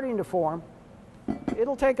is starting to form.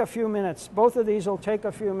 It'll take a few minutes. Both of these will take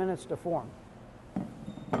a few minutes to form.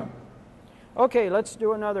 Okay, let's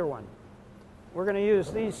do another one. We're going to use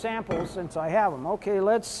these samples since I have them. Okay,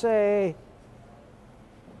 let's say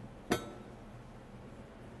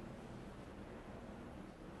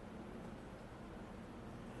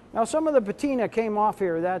now some of the patina came off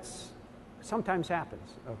here. That's sometimes happens.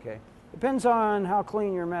 Okay, depends on how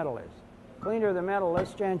clean your metal is. Cleaner the metal,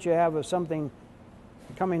 less chance you have of something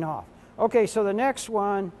coming off. Okay, so the next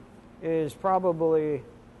one is probably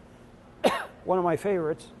one of my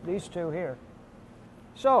favorites, these two here.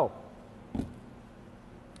 So,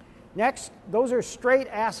 next, those are straight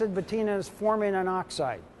acid patinas forming an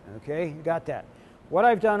oxide. Okay, you got that. What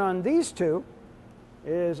I've done on these two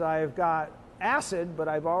is I've got acid, but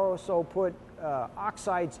I've also put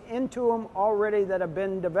oxides into them already that have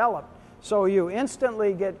been developed. So you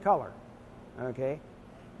instantly get color. Okay,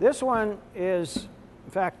 this one is,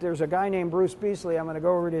 in fact, there's a guy named Bruce Beasley. I'm going to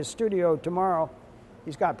go over to his studio tomorrow.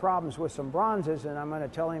 he's got problems with some bronzes, and I'm going to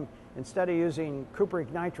tell him instead of using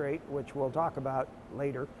cupric nitrate, which we'll talk about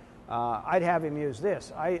later, I'd have him use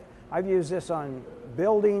this. I've used this on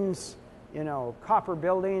buildings, you know, copper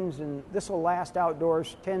buildings, and this will last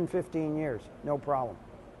outdoors 10, 15 years, no problem.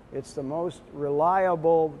 It's the most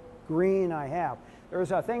reliable green I have.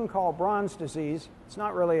 There's a thing called bronze disease. It's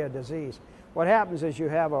not really a disease. What happens is you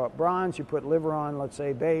have a bronze, you put liver on, let's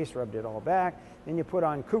say base, rubbed it all back, then you put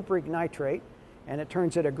on cupric nitrate, and it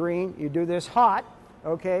turns it a green. You do this hot,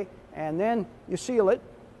 okay, and then you seal it.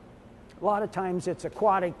 A lot of times it's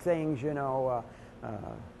aquatic things, you know,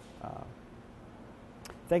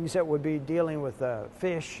 things that would be dealing with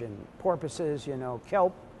fish and porpoises, you know,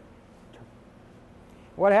 kelp.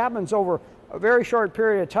 What happens over a very short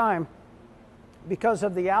period of time, because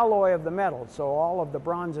of the alloy of the metal, so all of the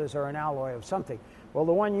bronzes are an alloy of something. Well,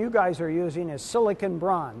 the one you guys are using is silicon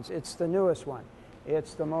bronze. It's the newest one.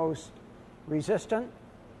 It's the most resistant,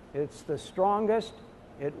 it's the strongest,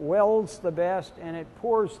 it welds the best, and it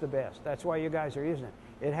pours the best. That's why you guys are using it.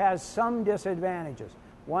 It has some disadvantages.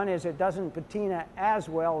 One is it doesn't patina as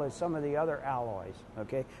well as some of the other alloys,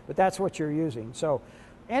 okay? But that's what you're using. So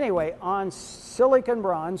anyway, on silicon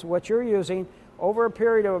bronze, what you're using, over a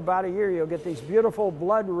period of about a year, you'll get these beautiful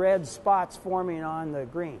blood red spots forming on the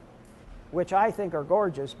green, which I think are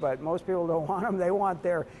gorgeous, but most people don't want them. They want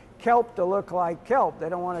their kelp to look like kelp. They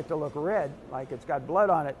don't want it to look red, like it's got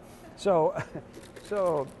blood on it. So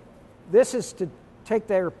this is to take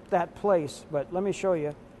that place, but let me show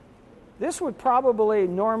you. This would probably,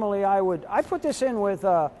 normally I put this in with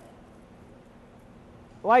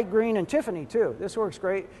light green and Tiffany too. This works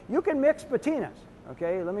great. You can mix patinas.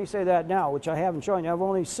 Okay, let me say that now, which I haven't shown you. I've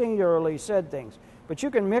only singularly said things. But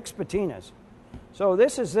you can mix patinas. So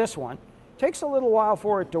this is this one. Takes a little while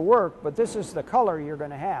for it to work, but this is the color you're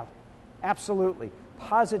going to have. Absolutely.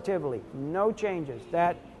 Positively. No changes.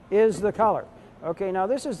 That is the color. Okay, now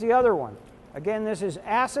this is the other one. Again, this is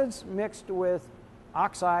acids mixed with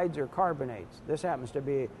oxides or carbonates. This happens to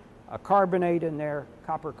be a carbonate in there,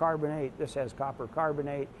 copper carbonate. This has copper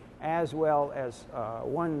carbonate, as well as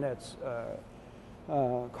one that's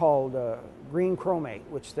called green chromate,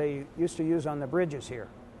 which they used to use on the bridges here.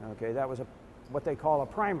 Okay, that was what they call a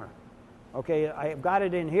primer. Okay, I've got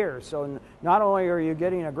it in here, so not only are you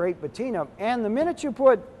getting a great patina, and the minute you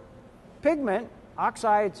put pigment,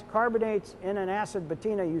 oxides, carbonates in an acid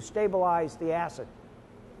patina, you stabilize the acid.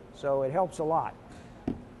 So it helps a lot.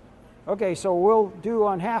 Okay, so we'll do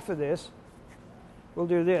on half of this, we'll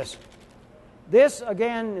do this. This,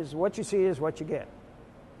 again, is what you see is what you get.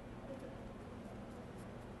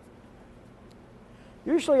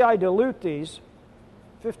 Usually I dilute these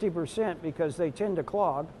 50% because they tend to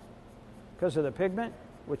clog because of the pigment,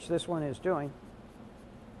 which this one is doing.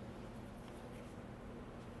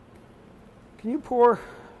 Can you pour?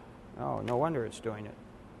 Oh, no wonder it's doing it.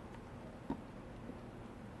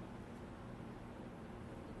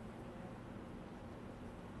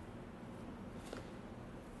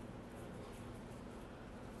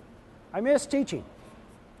 I miss teaching.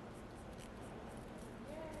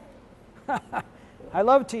 I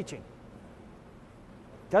love teaching.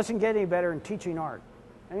 Doesn't get any better in teaching art.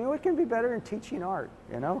 I mean, what can be better in teaching art,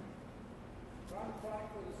 you know?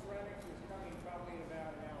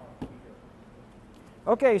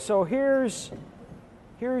 Okay, so here's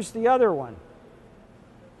the other one.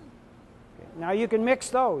 Okay, now you can mix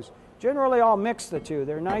those. Generally, I'll mix the two.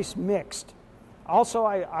 They're nice mixed. Also,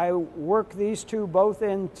 I work these two both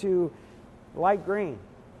into light green.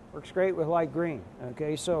 Works great with light green.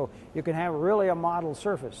 Okay, so you can have really a model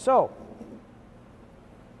surface. So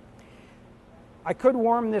I could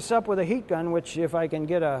warm this up with a heat gun, which if I can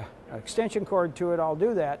get an extension cord to it, I'll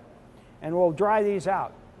do that. And we'll dry these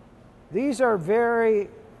out. These are very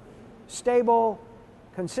stable,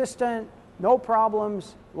 consistent, no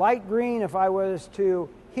problems. Light green, if I was to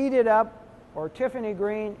heat it up, or Tiffany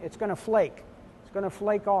green, it's going to flake. It's going to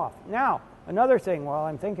flake off. Now, another thing while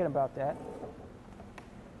I'm thinking about that.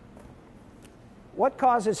 What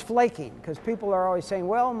causes flaking? Because people are always saying,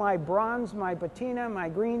 well, my bronze, my patina, my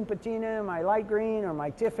green patina, my light green, or my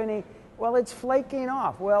Tiffany, well, it's flaking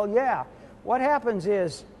off. Well, yeah. What happens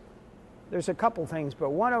is, there's a couple things, but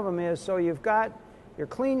one of them is, so you've got your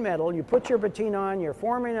clean metal, you put your patina on, you're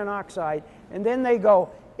forming an oxide, and then they go,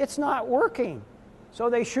 it's not working. So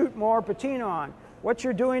they shoot more patina on. What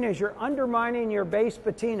you're doing is you're undermining your base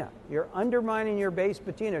patina. You're undermining your base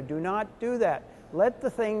patina. Do not do that. Let the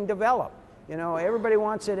thing develop. You know, everybody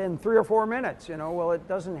wants it in 3 or 4 minutes, you know, well, it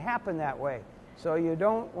doesn't happen that way. So you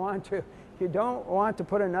don't want to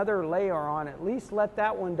put another layer on. At least let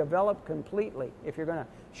that one develop completely if you're going to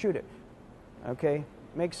shoot it. Okay,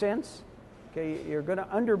 make sense? Okay, you're going to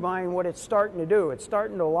undermine what it's starting to do. It's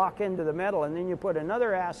starting to lock into the metal, and then you put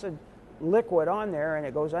another acid liquid on there, and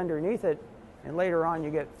it goes underneath it, and later on you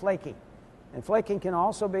get flaky. And flaking can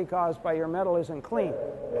also be caused by your metal isn't clean.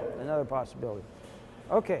 Another possibility.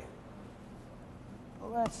 Okay.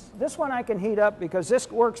 Well, this one I can heat up because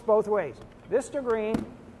this works both ways. This to green,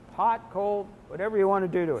 hot, cold, whatever you want to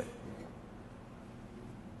do to it.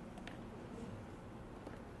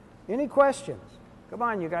 Any questions? Come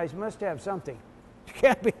on, you guys must have something. You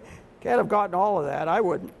can't have gotten all of that. I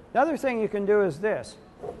wouldn't. Another thing you can do is this.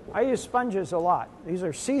 I use sponges a lot. These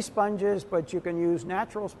are sea sponges, but you can use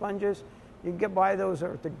natural sponges. You can get by those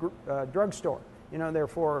at the drugstore. You know, they're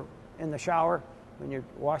for in the shower when you're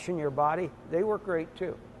washing your body. They work great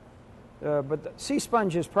too. But the sea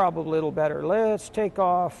sponge is probably a little better. Let's take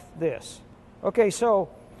off this. Okay, so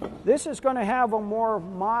this is going to have a more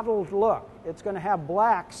mottled look. It's going to have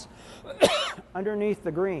blacks underneath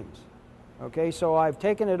the greens. Okay, so I've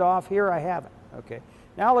taken it off. Here I have it. Okay,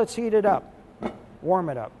 now let's heat it up, warm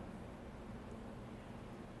it up.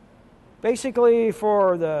 Basically,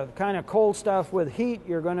 for the kind of cold stuff with heat,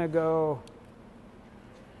 you're going to go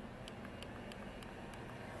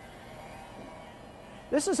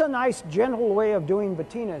This is a nice, gentle way of doing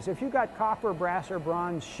patinas. If you've got copper, brass, or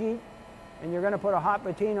bronze sheet, and you're going to put a hot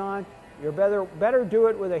patina on, you're better do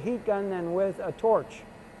it with a heat gun than with a torch.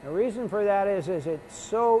 The reason for that is it's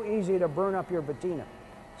so easy to burn up your patina.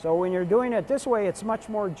 So when you're doing it this way, it's much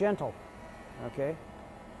more gentle. Okay?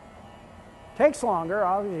 Takes longer.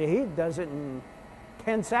 Obviously, heat does it in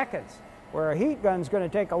 10 seconds, where a heat gun's going to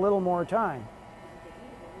take a little more time.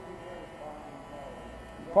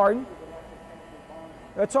 Pardon?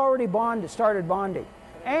 It's already started bonding.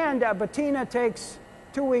 And a patina takes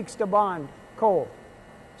 2 weeks to bond cold.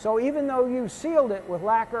 So even though you sealed it with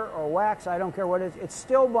lacquer or wax, I don't care what it is, it's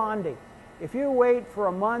still bonding. If you wait for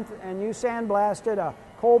a month and you sandblasted a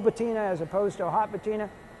cold patina as opposed to a hot patina,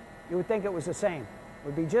 you would think it was the same. It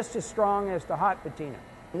would be just as strong as the hot patina.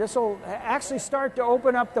 This will actually start to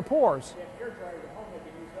open up the pores.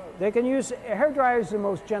 They can use a hairdryer is the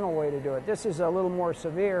most gentle way to do it. This is a little more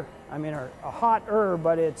severe. I mean, a hot herb,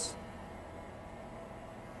 but it's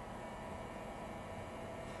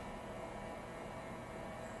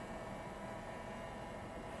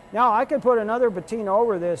now I could put another patina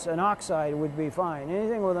over this. An oxide would be fine.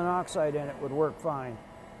 Anything with an oxide in it would work fine.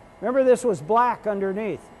 Remember, this was black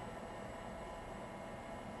underneath.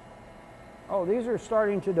 Oh, these are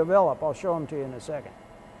starting to develop. I'll show them to you in a second.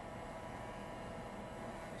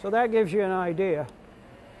 So that gives you an idea.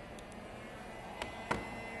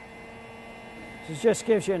 This just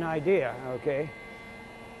gives you an idea, okay?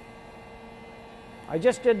 I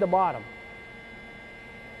just did the bottom.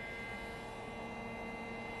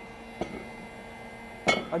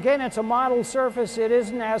 Again, it's a model surface. It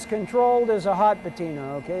isn't as controlled as a hot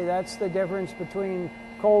patina, okay? That's the difference between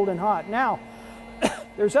cold and hot. Now,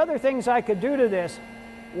 there's other things I could do to this.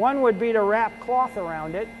 One would be to wrap cloth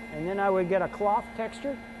around it, and then I would get a cloth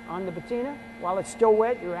texture on the patina. While it's still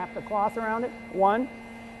wet, you wrap the cloth around it. 1.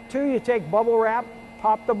 2, you take bubble wrap,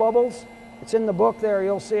 pop the bubbles. It's in the book there.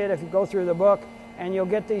 You'll see it if you go through the book, and you'll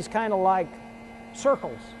get these kind of like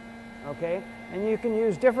circles, okay? And you can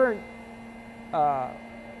use different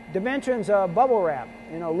dimensions of bubble wrap.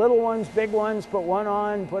 You know, little ones, big ones, put one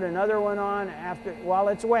on, put another one on while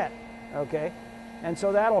it's wet, okay? And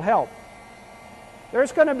so that'll help.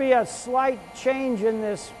 There's going to be a slight change in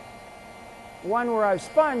this one where I've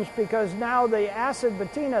sponged, because now the acid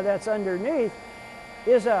patina that's underneath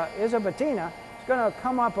is a patina. It's going to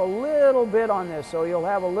come up a little bit on this, so you'll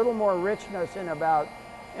have a little more richness in about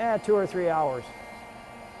 2 or 3 hours.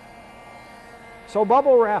 So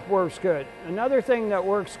bubble wrap works good. Another thing that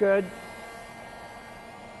works good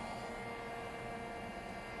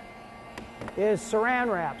is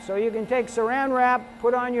saran wrap. So you can take saran wrap,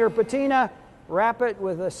 put on your patina, wrap it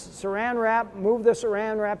with a saran wrap, move the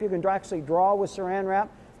saran wrap. You can actually draw with saran wrap.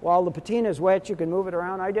 While the patina is wet, you can move it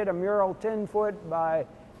around. I did a mural 10 foot by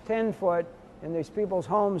 10 foot in these people's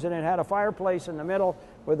homes, and it had a fireplace in the middle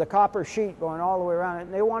with a copper sheet going all the way around it.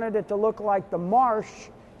 And they wanted it to look like the marsh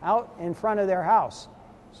out in front of their house.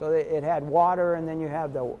 So it had water, and then you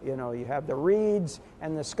have the reeds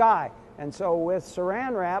and the sky. And so with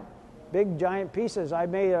saran wrap, big giant pieces, I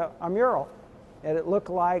made a mural. And it looked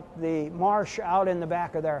like the marsh out in the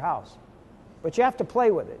back of their house. But you have to play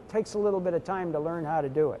with it. It takes a little bit of time to learn how to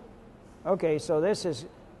do it. Okay, so this is,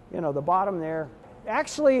 the bottom there.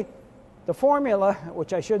 Actually, the formula,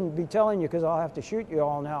 which I shouldn't be telling you because I'll have to shoot you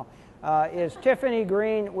all now, is Tiffany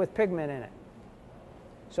green with pigment in it.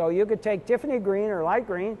 So you could take Tiffany green or light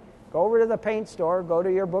green, go over to the paint store, go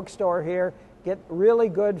to your bookstore here, get really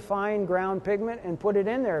good fine ground pigment and put it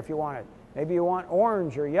in there if you want it. Maybe you want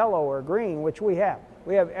orange or yellow or green, which we have.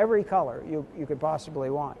 We have every color you could possibly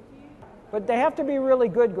want. But they have to be really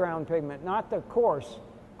good ground pigment, not the coarse.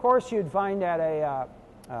 Coarse you'd find at a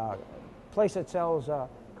place that sells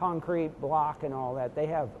concrete block and all that. They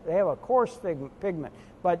have a coarse pigment,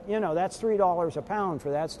 but you know that's $3 a pound for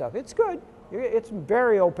that stuff. It's good. It's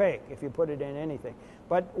very opaque if you put it in anything.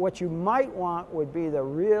 But what you might want would be the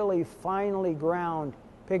really finely ground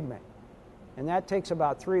pigment, and that takes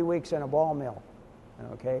about 3 weeks in a ball mill.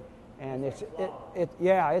 Okay, and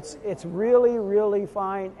it's really, really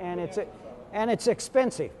fine, and it's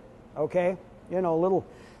expensive. Okay, you know,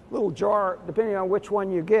 little jar, depending on which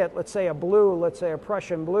one you get. Let's say a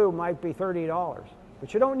Prussian blue might be $30,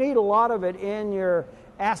 but you don't need a lot of it in your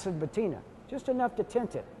acid patina, just enough to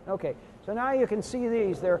tint it. Okay, so now you can see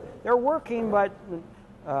these. They're working, but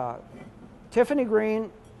Tiffany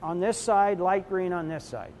green on this side, light green on this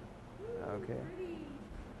side. Okay.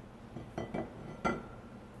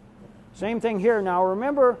 Same thing here. Now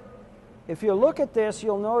remember, if you look at this,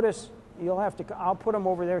 you'll notice I'll put them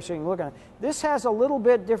over there so you can look at it. This has a little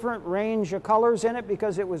bit different range of colors in it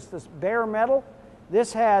because it was this bare metal.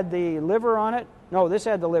 This had the liver on it. No, this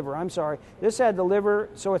had the liver. I'm sorry. This had the liver,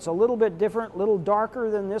 so it's a little bit different, a little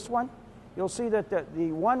darker than this one. You'll see that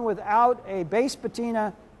the one without a base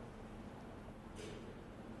patina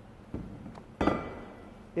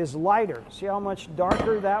is lighter. See how much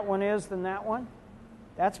darker that one is than that one?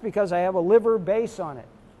 That's because I have a liver base on it.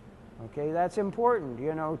 Okay, that's important,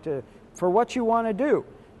 you know, for what you want to do.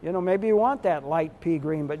 You know, maybe you want that light pea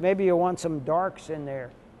green, but maybe you want some darks in there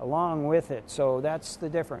along with it. So that's the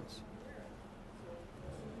difference.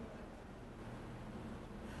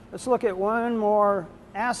 Let's look at one more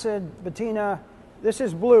acid patina. This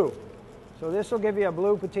is blue. So this will give you a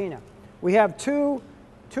blue patina. We have two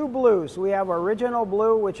blues. We have original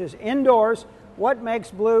blue, which is indoors. What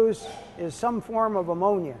makes blues is some form of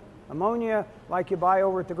ammonia. Ammonia like you buy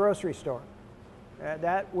over at the grocery store.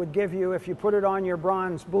 That would give you, if you put it on your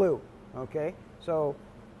bronze blue. Okay, so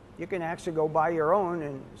you can actually go buy your own,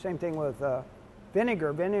 and same thing with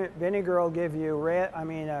vinegar. Vinegar will give you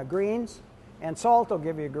greens, and salt will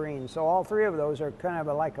give you green. So all three of those are kind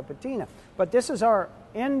of like a patina. But this is our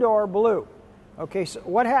indoor blue. Okay, so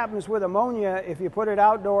what happens with ammonia, if you put it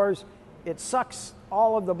outdoors, it sucks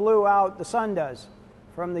all of the blue out, the sun does,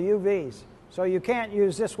 from the UVs. So you can't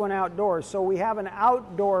use this one outdoors. So we have an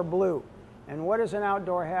outdoor blue. And what does an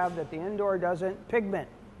outdoor have that the indoor doesn't? Pigment,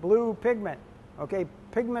 blue pigment. Okay,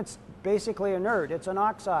 pigment's basically inert. It's an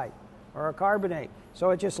oxide or a carbonate. So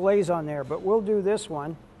it just lays on there. But we'll do this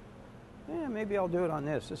one. Yeah, maybe I'll do it on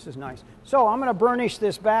this. This is nice. So I'm going to burnish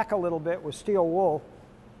this back a little bit with steel wool.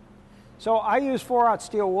 So I use 4/0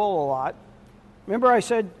 steel wool a lot. Remember I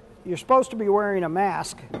said you're supposed to be wearing a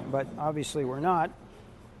mask, but obviously we're not.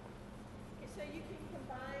 So you can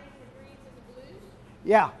combine the greens and the blues?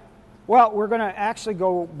 Yeah. Well, we're going to actually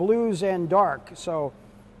go blues and dark. So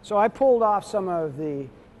I pulled off some of the,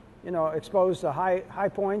 exposed the high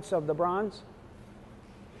points of the bronze.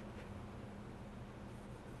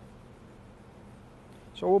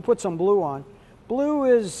 So we'll put some blue on. Blue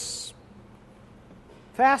is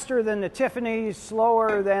faster than the Tiffany's,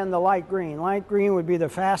 slower than the light green. Light green would be the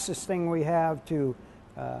fastest thing we have to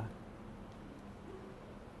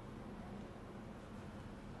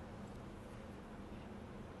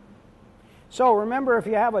So remember, if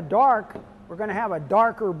you have a dark, we're going to have a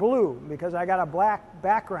darker blue because I got a black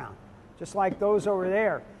background, just like those over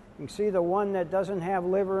there. You can see the one that doesn't have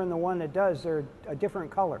liver and the one that does, they're a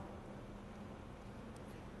different color.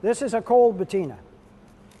 This is a cold patina.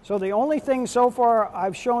 So the only thing so far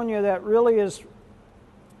I've shown you that really is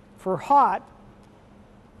for hot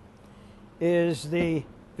is the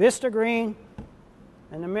Vista green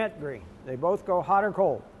and the mint green. They both go hot or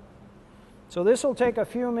cold. So this will take a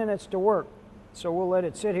few minutes to work. So we'll let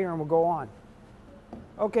it sit here and we'll go on.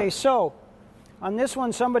 Okay, so on this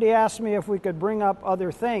one somebody asked me if we could bring up other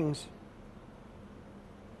things.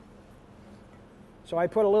 So I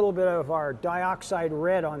put a little bit of our dioxide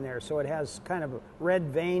red on there, so it has kind of red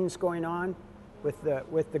veins going on with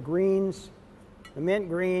the greens, the mint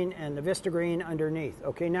green and the Vista green underneath.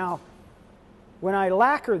 Okay, now when I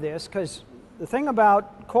lacquer this, because the thing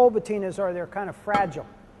about cold patinas are they're kind of fragile.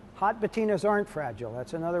 Hot patinas aren't fragile.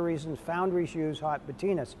 That's another reason foundries use hot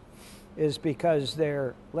patinas, is because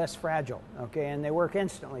they're less fragile. Okay, and they work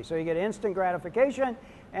instantly. So you get instant gratification,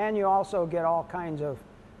 and you also get all kinds of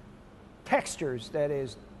textures that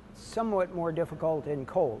is somewhat more difficult in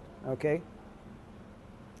cold. Okay,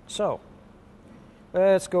 so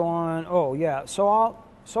let's go on. Oh yeah, so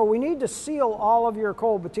So we need to seal all of your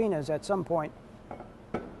cold patinas at some point.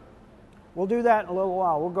 We'll do that in a little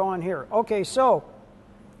while. We'll go on here. Okay, so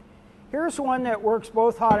here's one that works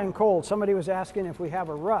both hot and cold. Somebody was asking if we have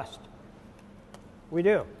a rust. We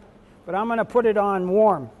do. But I'm going to put it on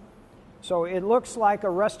warm. So it looks like a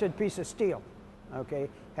rusted piece of steel. Okay,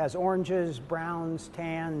 has oranges, browns,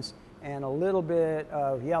 tans, and a little bit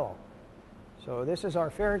of yellow. So this is our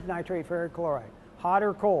ferric nitrate, ferric chloride. Hot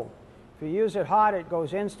or cold. If you use it hot, it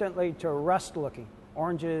goes instantly to rust looking.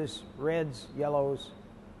 Oranges, reds, yellows,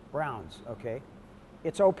 browns, okay?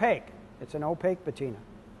 It's opaque. It's an opaque patina.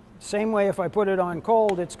 Same way if I put it on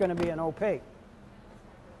cold, it's going to be an opaque.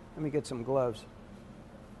 Let me get some gloves.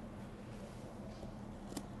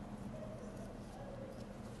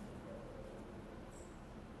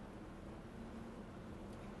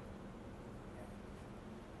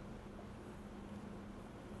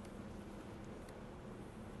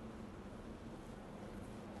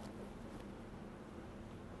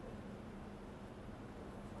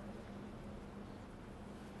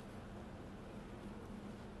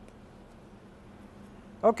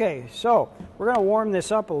 Okay, so we're going to warm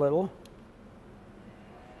this up a little.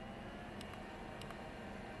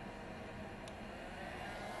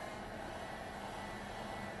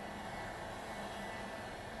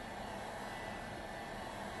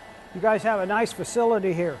 You guys have a nice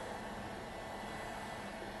facility here.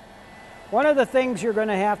 One of the things you're going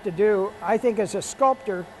to have to do, I think, as a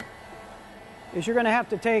sculptor, is you're going to have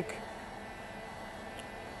to take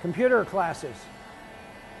computer classes,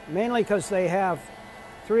 mainly because they have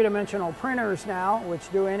three-dimensional printers now, which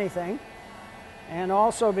do anything, and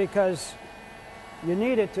also because you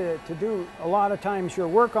need it to do a lot of times your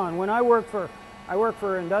work on. When I work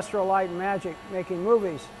for Industrial Light and Magic making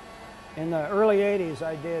movies. In the early 80s,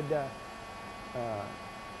 I did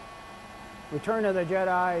Return of the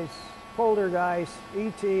Jedi's, Poltergeist,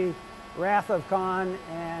 E.T., Wrath of Khan,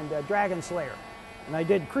 and Dragon Slayer. And I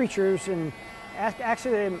did creatures, and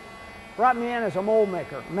actually they brought me in as a mold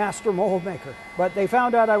maker, master mold maker. But they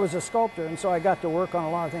found out I was a sculptor, and so I got to work on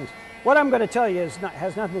a lot of things. What I'm going to tell you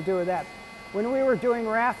has nothing to do with that. When we were doing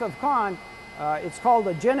Wrath of Khan, it's called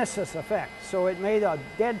the Genesis effect. So it made a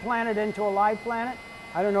dead planet into a live planet.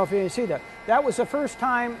 I don't know if you can see that. That was the first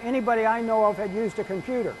time anybody I know of had used a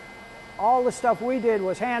computer. All the stuff we did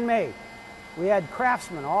was handmade. We had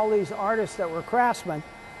craftsmen, all these artists that were craftsmen,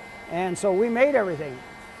 and so we made everything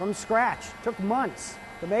from scratch. It took months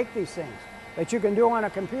to make these things that you can do on a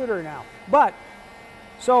computer now. But,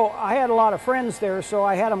 so I had a lot of friends there, so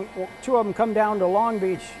I had two of them come down to Long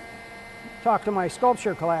Beach, talk to my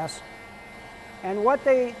sculpture class, and what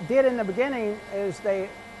they did in the beginning is they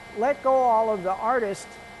let go all of the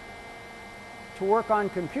artists to work on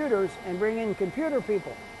computers and bring in computer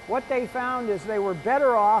people. What they found is they were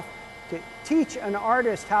better off to teach an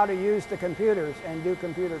artist how to use the computers and do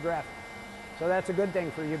computer graphics. So that's a good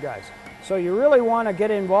thing for you guys. So you really want to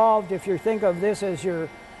get involved if you think of this as your,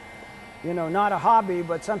 not a hobby,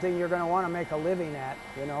 but something you're going to want to make a living at,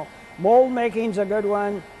 Mold making's a good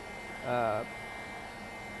one.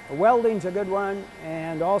 Welding's a good one.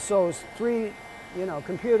 And also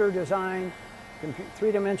computer design,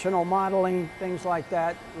 three-dimensional modeling, things like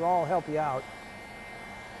that will all help you out.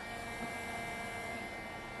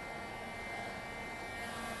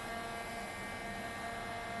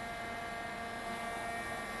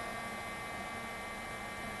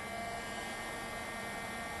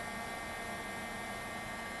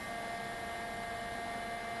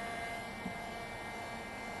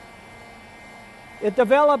 It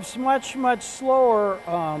develops much, much slower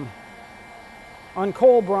on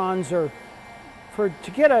cold bronze, or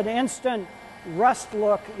to get an instant rust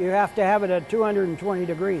look, you have to have it at 220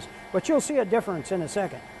 degrees. But you'll see a difference in a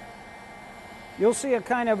second. You'll see a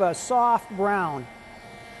kind of a soft brown.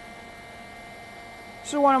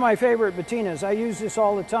 This is one of my favorite patinas. I use this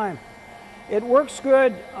all the time. It works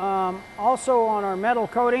good also on our metal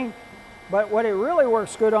coating, but what it really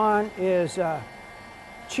works good on is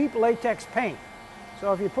cheap latex paint.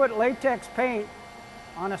 So if you put latex paint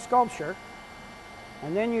on a sculpture,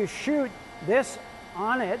 and then you shoot this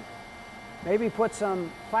on it, maybe put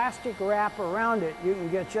some plastic wrap around it, you can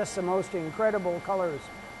get just the most incredible colors,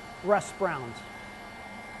 rust browns.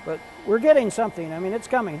 But we're getting something. I mean, it's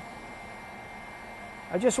coming.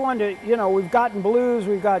 I just wanted to, we've gotten blues,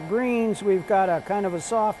 we've got greens, we've got a kind of a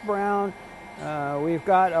soft brown, we've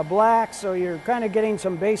got a black, so you're kind of getting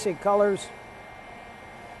some basic colors.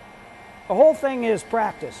 The whole thing is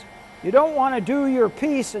practice. You don't want to do your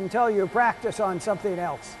piece until you practice on something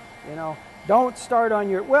else. Don't start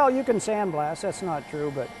on well, you can sandblast, that's not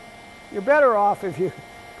true, but you're better off if you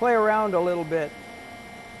play around a little bit.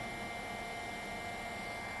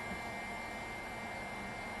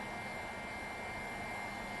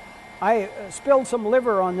 I spilled some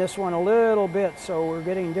liver on this one a little bit, so we're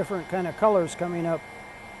getting different kind of colors coming up.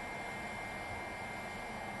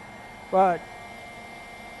 But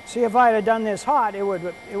see, if I had done this hot, it would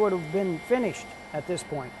have been finished at this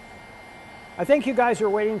point. I think you guys are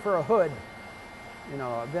waiting for a hood, you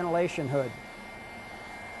know, a ventilation hood.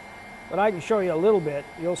 But I can show you a little bit.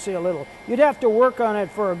 You'll see a little. You'd have to work on it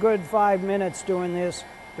for a good 5 minutes doing this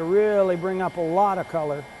to really bring up a lot of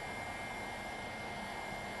color.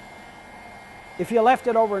 If you left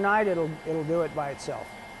it overnight, it'll do it by itself.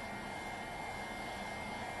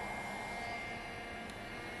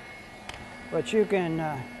 But you can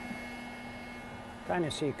kind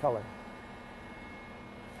of see color.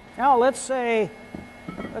 Now let's say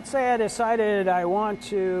I decided I want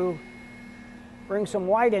to bring some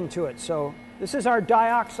white into it. So this is our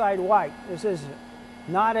dioxide white. This is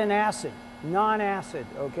not an acid, non-acid,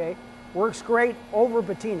 okay? Works great over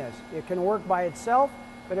patinas. It can work by itself,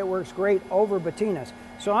 but it works great over patinas.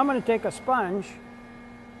 So I'm going to take a sponge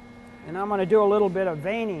and I'm going to do a little bit of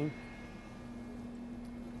veining.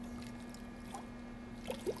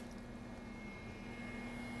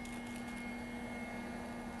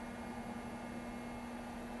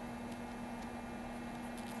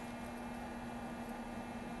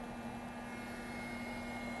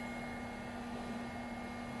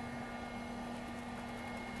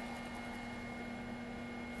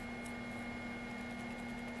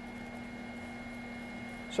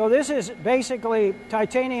 So this is basically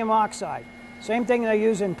titanium oxide. Same thing they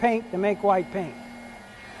use in paint to make white paint.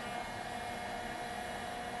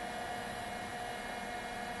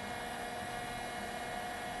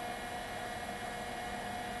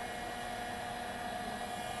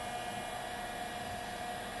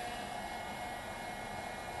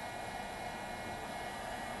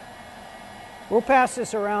 We'll pass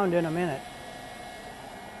this around in a minute.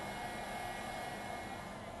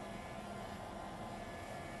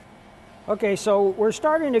 Okay, so we're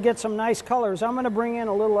starting to get some nice colors. I'm going to bring in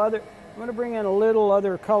a little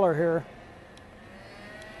other color here.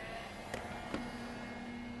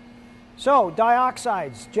 So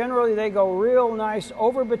dioxides, generally they go real nice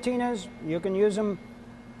over patinas. You can use them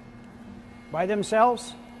by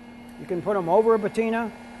themselves. You can put them over a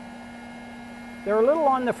patina. They're a little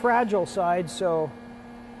on the fragile side, so.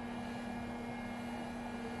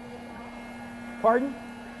 Pardon?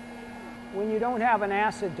 When you don't have an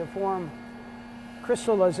acid to form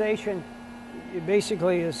crystallization, it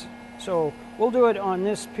basically is. So we'll do it on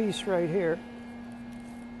this piece right here.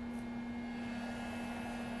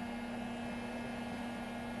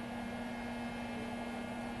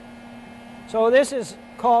 So this is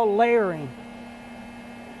called layering.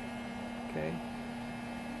 Okay.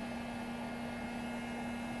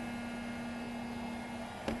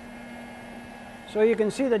 So you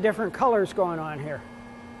can see the different colors going on here.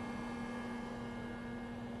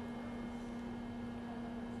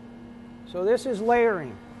 So this is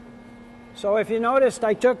layering. So if you noticed,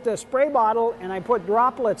 I took the spray bottle and I put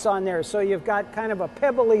droplets on there, so you've got kind of a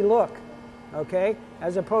pebbly look, okay?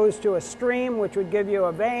 As opposed to a stream, which would give you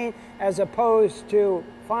a vein, as opposed to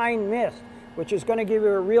fine mist, which is going to give you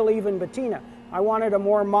a real even patina. I wanted a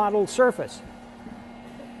more mottled surface.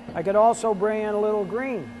 I could also bring in a little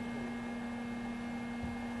green.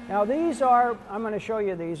 Now these are, I'm going to show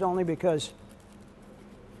you these only because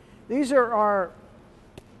these are our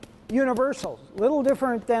universals, little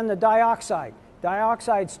different than the dioxide.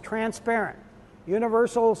 Dioxide's transparent.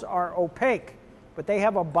 Universals are opaque, but they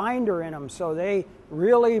have a binder in them, so they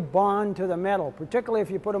really bond to the metal, particularly if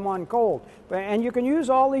you put them on cold. And you can use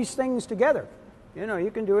all these things together. You know, you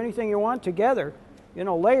can do anything you want together. You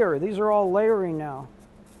know, layer. These are all layering now.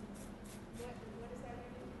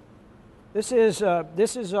 What is that?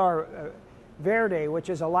 This is our verde, which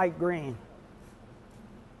is a light green.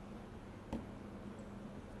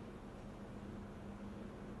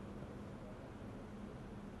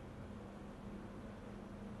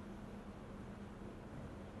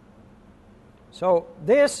 So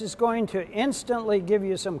this is going to instantly give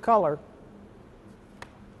you some color.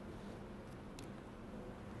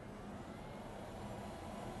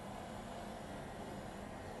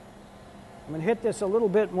 I'm going to hit this a little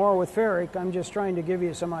bit more with ferric. I'm just trying to give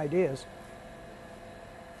you some ideas.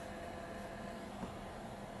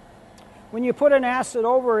 When you put an acid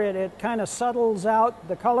over it, it kind of subtles out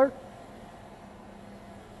the color.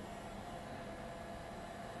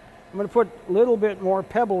 I'm going to put a little bit more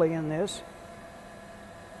pebbly in this.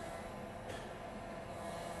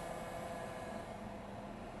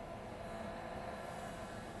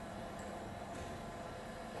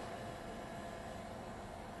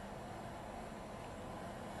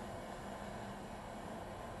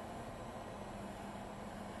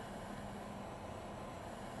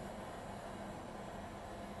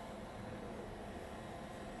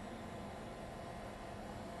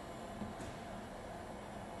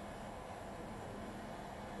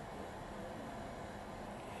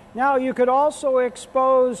 Now you could also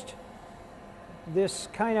expose this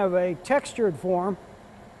kind of a textured form.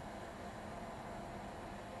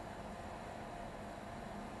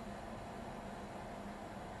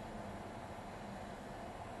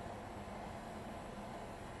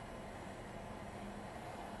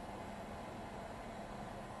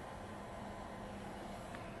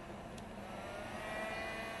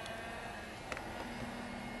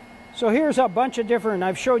 So here's a bunch of different,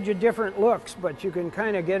 I've showed you different looks, but you can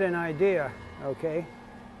kind of get an idea, okay?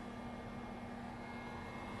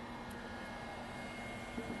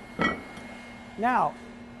 Now,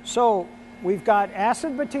 so we've got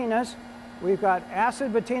acid patinas. We've got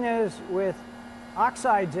acid patinas with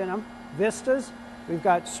oxides in them, vistas. We've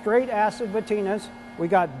got straight acid patinas. We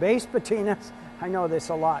got base patinas. I know this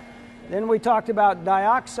a lot. Then we talked about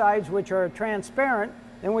dioxides, which are transparent.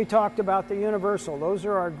 Then we talked about the universal. Those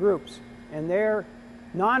are our groups. And they're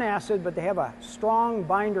non-acid, but they have a strong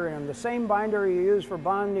binder in them. The same binder you use for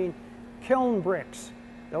bonding kiln bricks.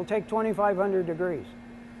 They'll take 2,500 degrees.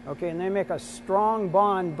 Okay, and they make a strong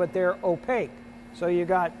bond, but they're opaque. So you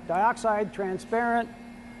got dioxide, transparent,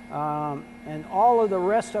 and all of the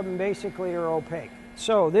rest of them basically are opaque.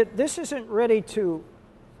 So this isn't ready to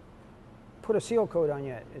put a seal coat on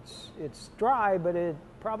yet. It's dry, but it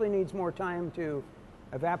probably needs more time to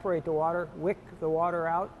evaporate the water, wick the water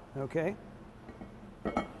out, okay?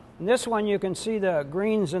 In this one you can see the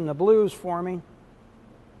greens and the blues forming.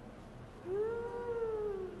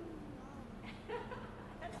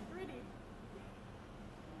 That's pretty.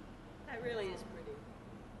 That really is pretty.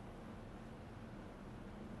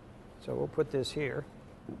 So we'll put this here.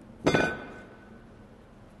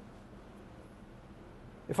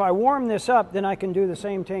 If I warm this up, then I can do the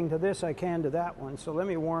same thing to this I can to that one. So let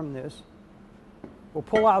me warm this. We'll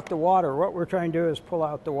pull out the water. What we're trying to do is pull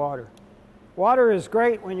out the water. Water is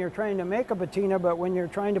great when you're trying to make a patina, but when you're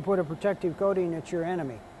trying to put a protective coating, it's your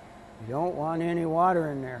enemy. You don't want any water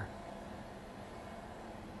in there.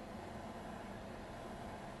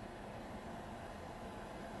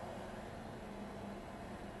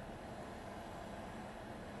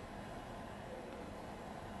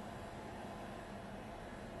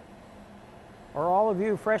 Are all of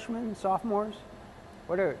you freshmen, sophomores?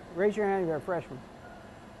 Raise your hand if you're a freshman.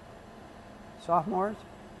 Sophomores?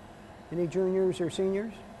 Any juniors or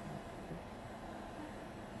seniors?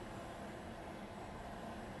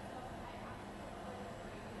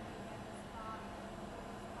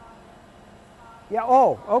 Yeah,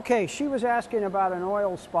 oh, okay. She was asking about an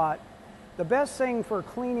oil spot. The best thing for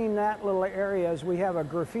cleaning that little area is we have a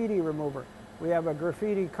graffiti remover. We have a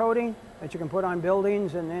graffiti coating that you can put on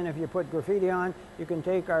buildings, and then if you put graffiti on, you can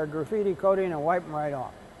take our graffiti coating and wipe them right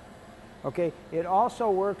off. Okay, it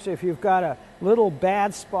also works if you've got a little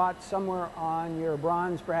bad spot somewhere on your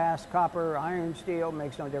bronze, brass, copper, iron, steel,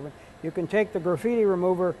 makes no difference. You can take the graffiti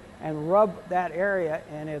remover and rub that area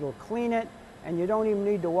and it'll clean it, and you don't even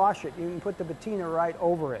need to wash it. You can put the patina right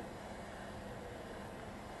over it.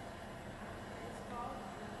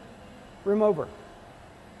 Remover.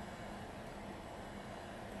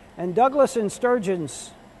 And Douglas and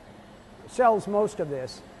Sturgeon's sells most of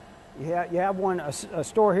this. You have one, a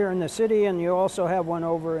store here in the city, and you also have one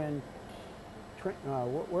over in,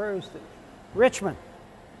 where is the, Richmond.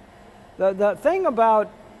 The thing about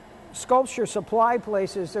sculpture supply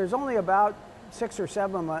places, there's only about 6 or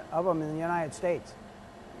 7 of them in the United States.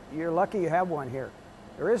 You're lucky you have one here.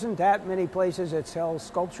 There isn't that many places that sell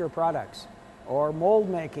sculpture products or mold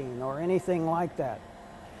making or anything like that.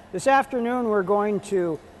 This afternoon we're going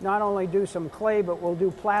to not only do some clay, but we'll do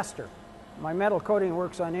plaster. My metal coating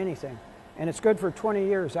works on anything, and it's good for 20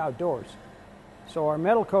 years outdoors. So our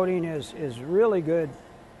metal coating is really good.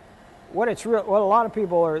 What a lot of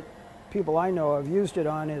people I know have used it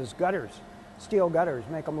on is gutters, steel gutters,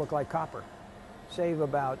 make them look like copper. Save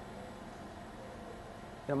about,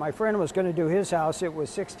 my friend was going to do his house, it was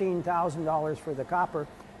 $16,000 for the copper.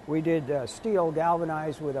 We did steel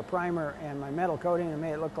galvanized with a primer and my metal coating and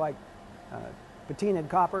made it look like patinaed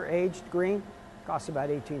copper, aged green. Costs about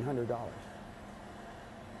 $1,800.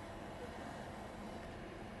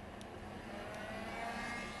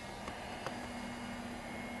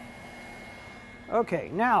 Okay,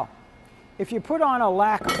 now, if you put on a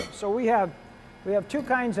lacquer, so we have 2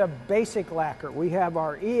 kinds of basic lacquer. We have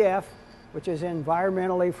our EF, which is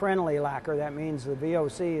environmentally friendly lacquer. That means the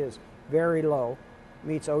VOC is very low,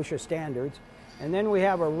 meets OSHA standards. And then we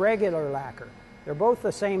have a regular lacquer. They're both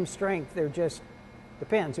the same strength. They're just,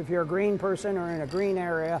 depends. If you're a green person or in a green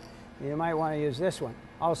area, you might want to use this one.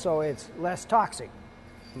 Also, it's less toxic.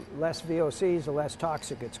 Less VOCs, the less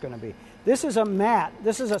toxic it's going to be. This is a matte.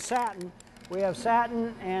 This is a satin. We have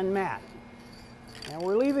satin and matte. And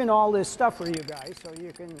we're leaving all this stuff for you guys so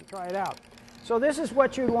you can try it out. So this is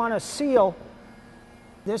what you'd want to seal.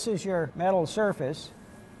 This is your metal surface.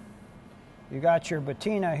 You got your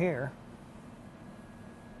patina here.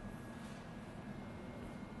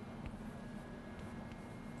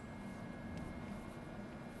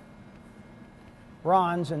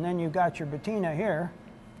 Bronze, and then you've got your patina here.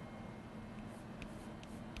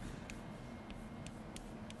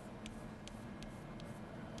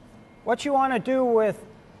 What you want to do with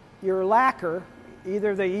your lacquer,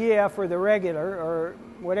 either the EF or the regular or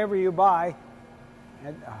whatever you buy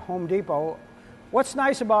at Home Depot, what's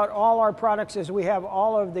nice about all our products is we have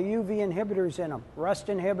all of the UV inhibitors in them. Rust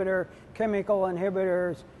inhibitor, chemical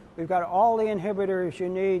inhibitors. We've got all the inhibitors you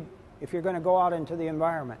need if you're going to go out into the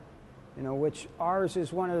environment. You know, which ours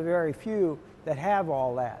is one of the very few that have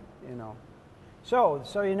all that, you know. So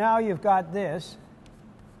now you've got this,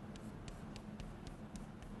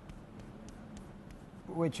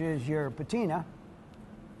 which is your patina.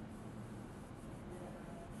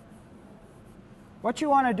 What you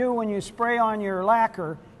want to do when you spray on your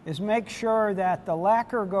lacquer is make sure that the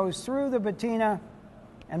lacquer goes through the patina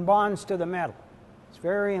and bonds to the metal. It's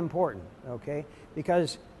very important, okay?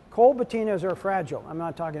 Because cold patinas are fragile. I'm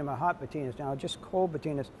not talking about hot patinas now, just cold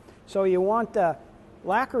patinas. So you want the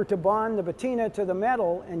lacquer to bond the patina to the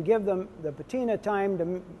metal and give them the patina time to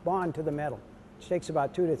bond to the metal, which takes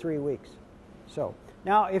about 2 to 3 weeks. So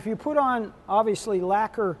now if you put on, obviously,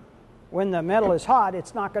 lacquer when the metal is hot,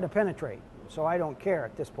 it's not going to penetrate. So I don't care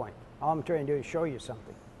at this point. All I'm trying to do is show you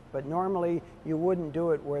something. But normally you wouldn't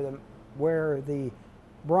do it where the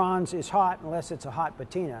bronze is hot unless it's a hot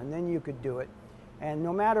patina, and then you could do it. And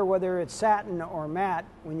no matter whether it's satin or matte,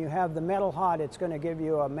 when you have the metal hot, it's going to give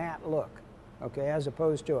you a matte look, okay, as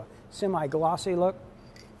opposed to a semi-glossy look.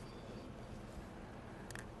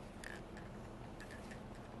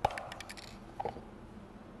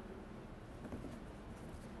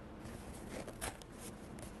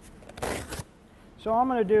 So I'm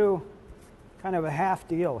going to do kind of a half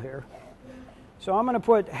deal here. So I'm going to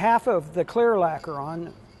put half of the clear lacquer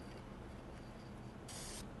on.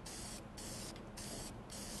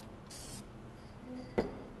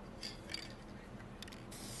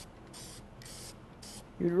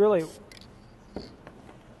 You'd really,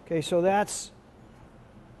 okay, so that's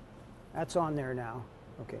on there now.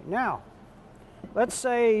 Okay, now, let's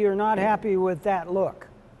say you're not happy with that look.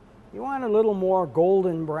 You want a little more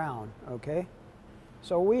golden brown, okay?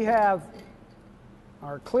 So we have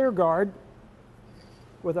our Clear Guard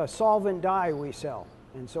with a solvent dye we sell.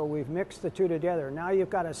 And so we've mixed the two together. Now you've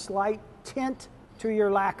got a slight tint to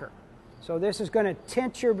your lacquer. So this is going to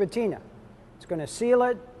tint your patina. It's going to seal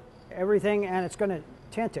it, everything, and it's going to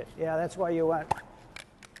tint it. Yeah, that's why you want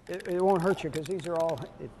it won't hurt you because these are all,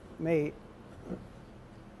 it may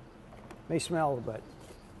smell, but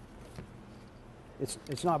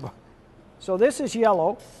it's not. So this is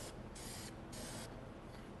yellow,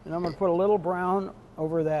 and I'm going to put a little brown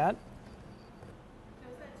over that. So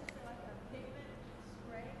is that just like a pigment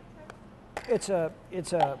spray type?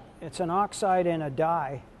 It's an oxide and a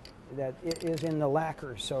dye that is in the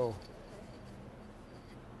lacquer, so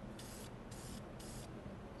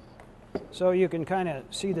you can kind of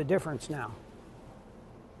see the difference now.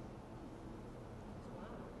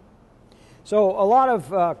 So a lot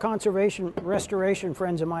of conservation, restoration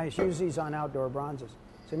friends of mine use these on outdoor bronzes.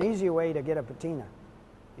 It's an easy way to get a patina.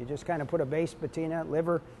 You just kind of put a base patina,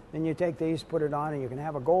 liver, then you take these, put it on, and you can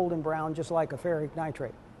have a golden brown just like a ferric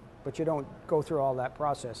nitrate. But you don't go through all that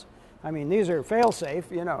process. I mean, these are fail-safe,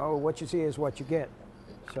 you know, what you see is what you get.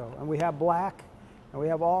 So, and we have black, and we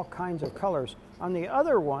have all kinds of colors. On the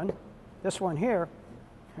other one, this one here,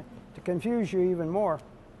 to confuse you even more,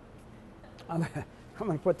 I'm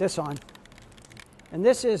going to put this on. And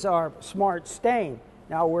this is our Smart Stain.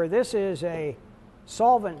 Now, where this is a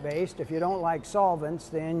solvent-based, if you don't like solvents,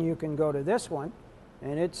 then you can go to this one,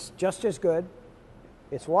 and it's just as good.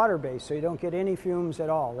 It's water-based, so you don't get any fumes at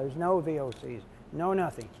all. There's no VOCs, no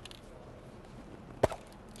nothing.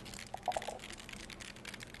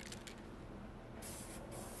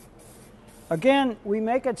 Again, we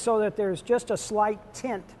make it so that there's just a slight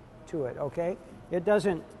tint to it, okay? It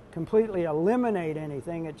doesn't completely eliminate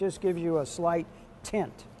anything. It just gives you a slight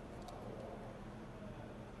tint.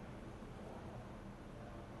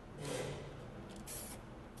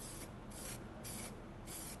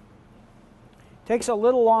 Takes a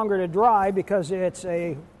little longer to dry because it's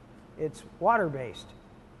water-based.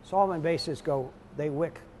 Solvent bases they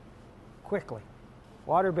wick quickly.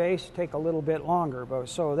 Water-based take a little bit longer, but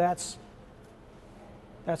so that's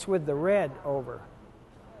with the red over.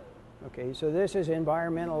 Okay, so this is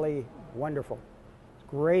environmentally wonderful. It's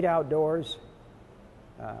great outdoors.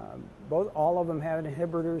 All of them have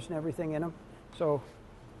inhibitors and everything in them. So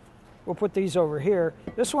we'll put these over here.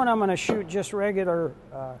 This one I'm going to shoot just regular.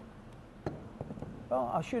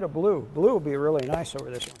 Well, I'll shoot a blue. Blue will be really nice over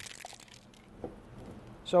this one.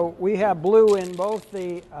 So we have blue in both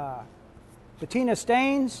the patina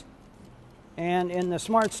stains and in the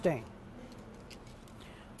Smart Stain.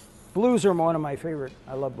 Blues are one of my favorite.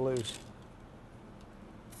 I love blues.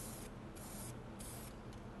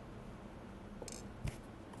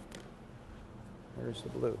 There's the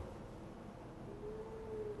blue.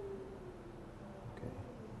 Okay.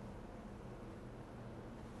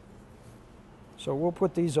 So we'll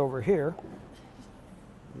put these over here.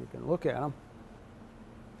 You can look at them.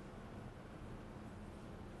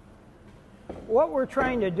 What we're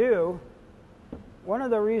trying to do, one of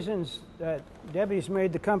the reasons that Debbie's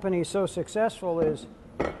made the company so successful is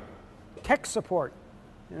tech support.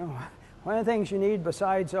 You know, one of the things you need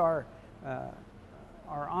besides our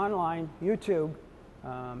online YouTube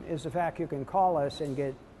is the fact you can call us and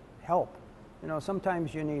get help. You know,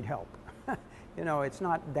 sometimes you need help. You know, it's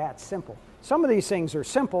not that simple. Some of these things are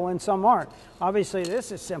simple and some aren't. Obviously,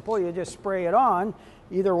 this is simple. You just spray it on,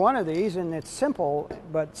 either one of these, and it's simple,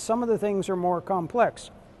 but some of the things are more complex.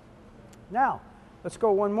 Now, let's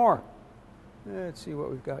go one more. Let's see what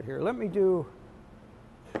we've got here. Let me do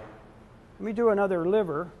another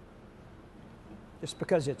liver, just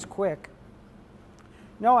because it's quick.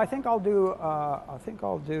 No, I think I'll do,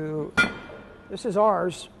 this is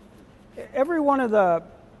ours. Every one of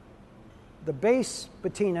the base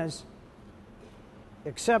patinas,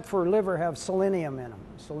 except for liver, have selenium in them.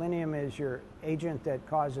 Selenium is your agent that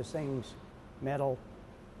causes things, metal,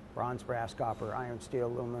 bronze, brass, copper, iron, steel,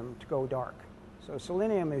 aluminum, to go dark. So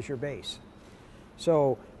selenium is your base.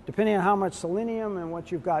 So depending on how much selenium and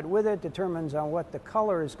what you've got with it determines on what the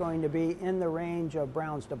color is going to be in the range of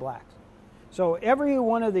browns to blacks. So every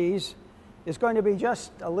one of these is going to be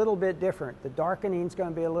just a little bit different. The darkening is going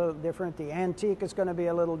to be a little different. The antique is going to be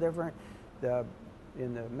a little different.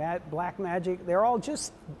 In the black magic, they're all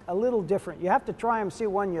just a little different. You have to try them, see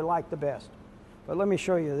one you like the best. But let me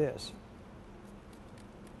show you this.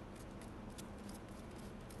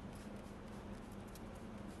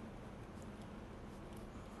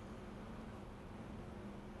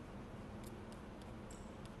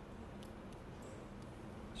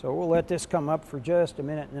 So we'll let this come up for just a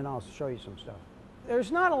minute and then I'll show you some stuff.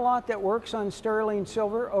 There's not a lot that works on sterling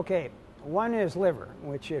silver. Okay, one is liver,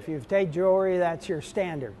 which if you've taken jewelry, that's your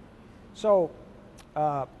standard. So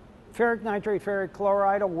ferric nitrate, ferric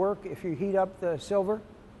chloride will work if you heat up the silver.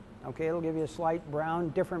 Okay, it'll give you a slight brown,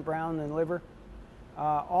 different brown than liver.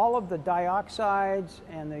 All of the dioxides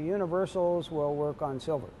and the universals will work on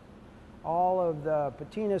silver. All of the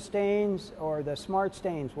patina stains or the Smart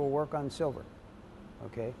Stains will work on silver.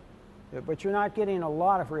 Okay, but you're not getting a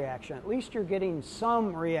lot of reaction. At least you're getting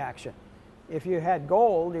some reaction. If you had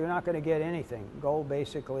gold, you're not going to get anything. Gold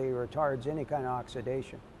basically retards any kind of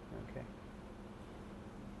oxidation. Okay.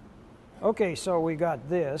 Okay, so we got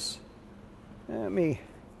this. Let me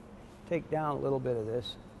take down a little bit of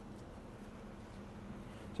this.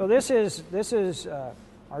 So this is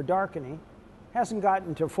our darkening. Hasn't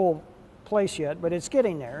gotten to full place yet, but it's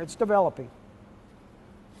getting there. It's developing.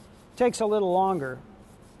 Takes a little longer.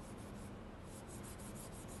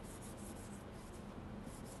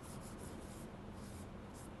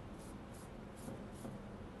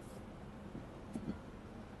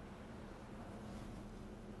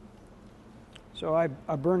 So I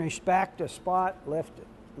burnished back the spot, left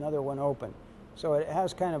another one open. So it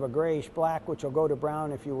has kind of a grayish black, which will go to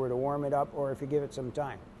brown if you were to warm it up or if you give it some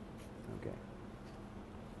time. Okay.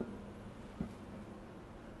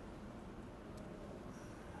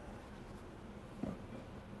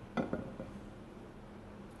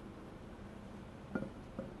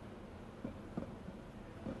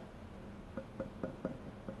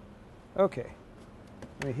 Okay,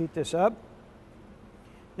 let me heat this up.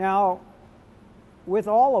 Now, with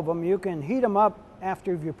all of them, you can heat them up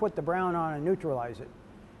after you put the brown on and neutralize it.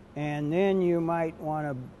 And then you might want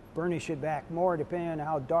to burnish it back more depending on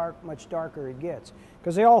how much darker it gets.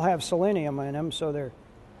 Because they all have selenium in them, so they're...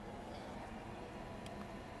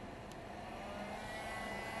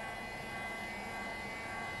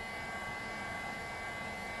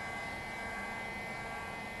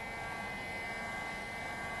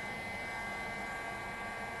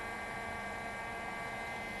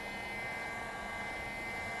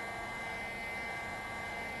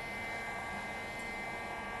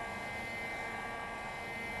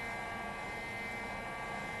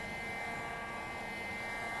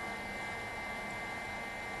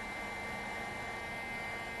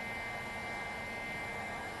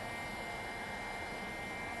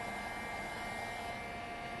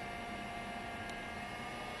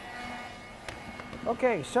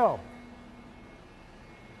 Okay, so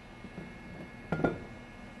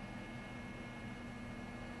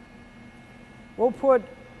we're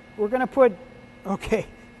going to put, okay,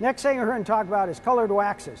 next thing we're going to talk about is colored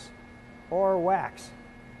waxes or wax.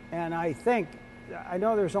 And I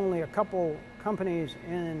know there's only a couple companies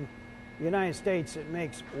in the United States that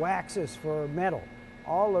makes waxes for metal.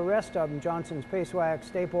 All the rest of them, Johnson's Paste Wax,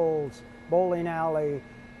 Staples, Bowling Alley,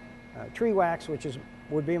 Tree Wax, which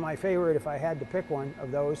would be my favorite if I had to pick one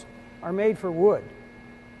of those, are made for wood.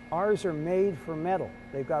 Ours are made for metal.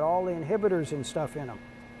 They've got all the inhibitors and stuff in them.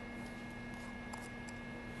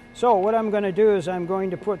 So what I'm going to do is I'm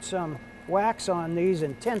going to put some wax on these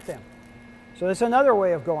and tint them. So that's another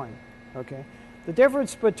way of going. Okay. The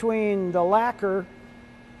difference between the lacquer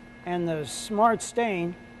and the Smart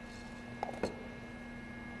Stain,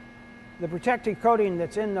 the protective coating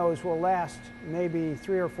that's in those will last maybe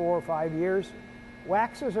 3 or 4 or 5 years.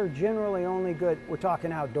 Waxes are generally only good, we're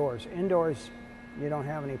talking outdoors. Indoors, you don't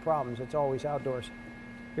have any problems. It's always outdoors.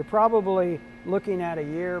 You're probably looking at a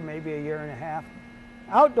year, maybe a year and a half.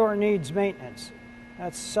 Outdoor needs maintenance.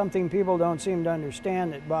 That's something people don't seem to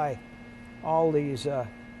understand, that by all these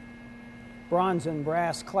bronze and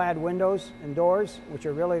brass clad windows and doors, which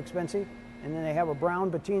are really expensive, and then they have a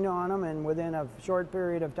brown patina on them, and within a short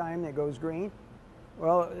period of time it goes green.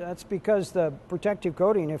 Well, that's because the protective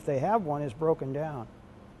coating, if they have one, is broken down.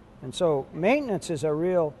 And so maintenance is a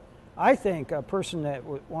real, I think a person that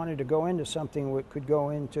wanted to go into something could go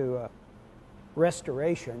into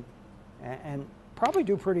restoration and probably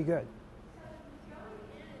do pretty good. So going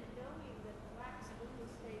in and knowing that the wax only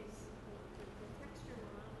stays, the texture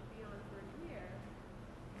will only be on for a year,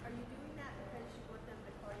 are you doing that because you want them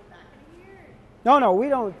to call you back in a year? No,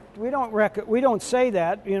 we don't say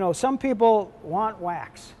that. You know, some people want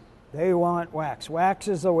wax. They want wax. Wax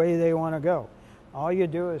is the way they want to go. All you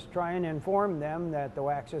do is try and inform them that the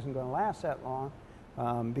wax isn't going to last that long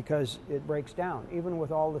because it breaks down, even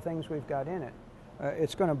with all the things we've got in it.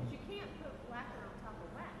 It's going to. You can't put lacquer on top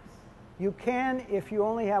of wax. You can, if you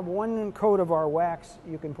only have one coat of our wax,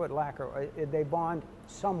 you can put lacquer. They bond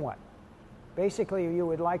somewhat. Basically, you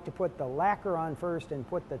would like to put the lacquer on first and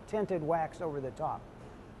put the tinted wax over the top.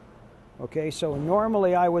 Okay, so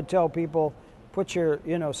normally I would tell people, put your,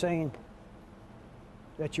 saying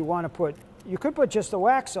that you want to put, you could put just the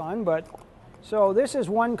wax on, but, so this is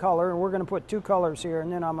one color, and we're going to put 2 colors here,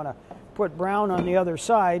 and then I'm going to put brown on the other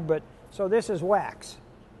side, but, so this is wax.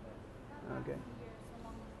 Okay.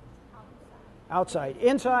 Outside.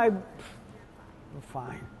 Inside,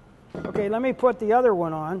 fine. Okay, let me put the other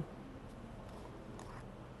one on.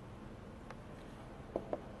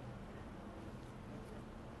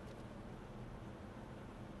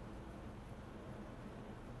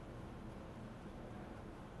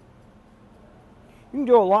 You can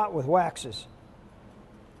do a lot with waxes.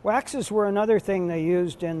 Waxes were another thing they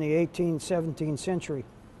used in the 18th, 17th century.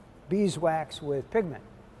 Beeswax with pigment.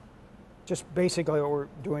 Just basically what we're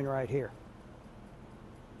doing right here.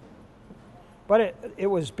 But it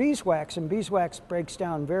was beeswax, and beeswax breaks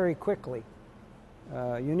down very quickly.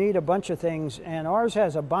 You need a bunch of things, and ours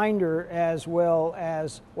has a binder as well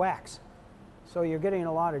as wax. So you're getting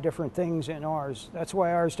a lot of different things in ours. That's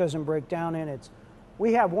why ours doesn't break down, and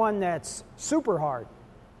we have one that's super hard.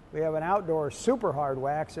 We have an outdoor super hard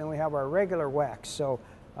wax, and we have our regular wax. So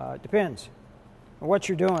it depends on what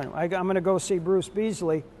you're doing. I'm going to go see Bruce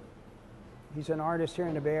Beasley. He's an artist here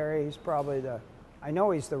in the Bay Area. He's probably I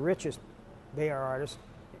know he's the richest Bay Area artist.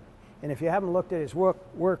 And if you haven't looked at his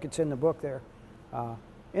work, it's in the book there.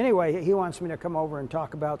 Anyway, he wants me to come over and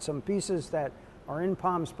talk about some pieces that are in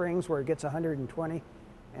Palm Springs where it gets 120.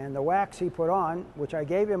 And the wax he put on, which I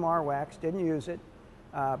gave him our wax, didn't use it,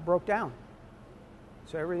 broke down.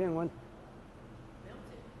 So everything went.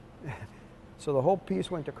 So the whole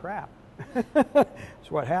piece went to crap. That's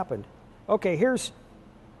what happened. Okay,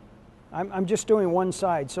 I'm just doing one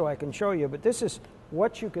side so I can show you, but this is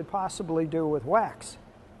what you could possibly do with wax,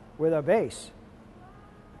 with a base.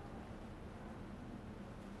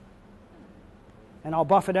 And I'll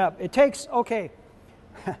buff it up. It takes, okay,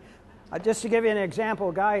 just to give you an example,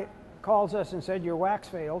 a guy calls us and said, your wax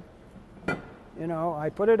failed. I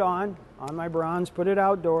put it on my bronze, put it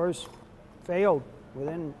outdoors, failed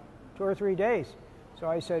within 2 or 3 days. So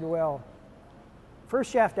I said, well,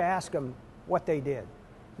 first you have to ask them what they did.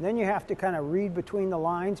 And then you have to kind of read between the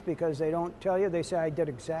lines because they don't tell you. They say, I did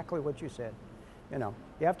exactly what you said. You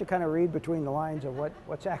have to kind of read between the lines of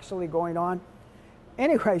what's actually going on.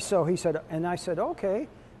 Anyway, so he said, and I said, okay,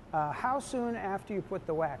 how soon after you put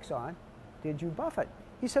the wax on did you buff it?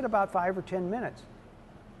 He said about 5 or 10 minutes.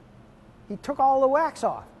 He took all the wax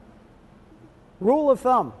off. Rule of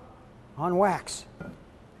thumb, on wax.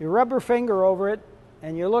 You rub your finger over it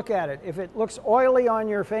and you look at it. If it looks oily on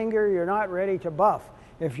your finger, you're not ready to buff.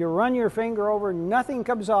 If you run your finger over, nothing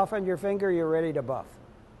comes off on your finger, you're ready to buff.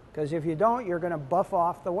 Because if you don't, you're going to buff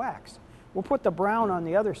off the wax. We'll put the brown on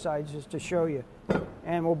the other side just to show you.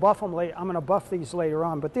 And we'll buff them later. I'm going to buff these later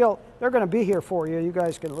on, but they're going to be here for you. You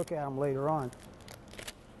guys can look at them later on.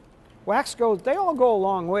 Wax goes, they all go a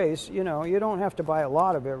long ways. You know, you don't have to buy a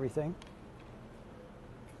lot of everything.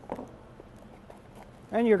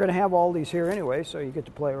 And you're going to have all these here anyway, so you get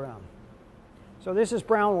to play around. So this is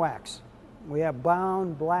brown wax. We have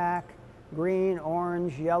brown, black, green,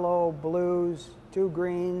 orange, yellow, blues, 2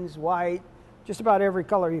 greens, white, just about every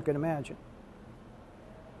color you can imagine.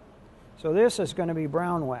 So this is going to be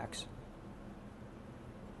brown wax.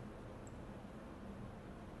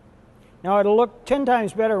 Now it'll look 10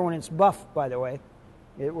 times better when it's buffed, by the way.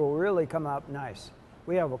 It will really come out nice.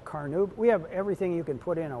 We have a carnauba, we have everything you can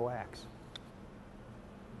put in a wax.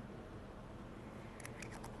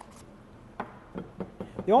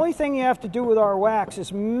 The only thing you have to do with our wax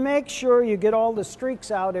is make sure you get all the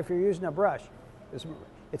streaks out if you're using a brush.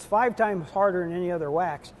 It's 5 times harder than any other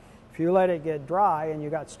wax. If you let it get dry and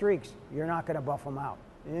you got streaks, you're not going to buff them out.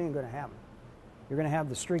 You ain't going to have them. You're going to have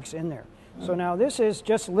the streaks in there. So now this is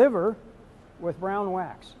just liver with brown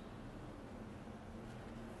wax.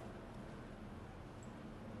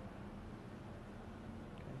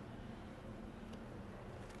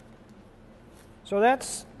 So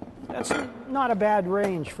that's not a bad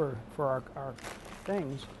range for our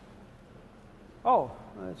things. Oh,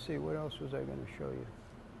 let's see, what else was I going to show you?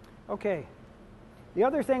 Okay, the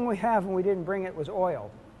other thing we have, and we didn't bring it, was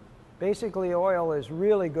oil. Basically, oil is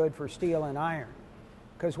really good for steel and iron.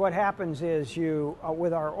 Because what happens is you,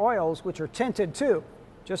 with our oils, which are tinted too,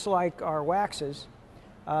 just like our waxes,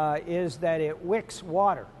 is that it wicks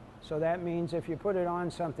water. So that means if you put it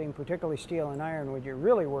on something, particularly steel and iron, what you're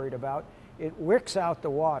really worried about, it wicks out the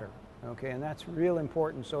water, okay, and that's real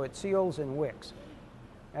important. So it seals and wicks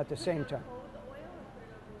at the same time.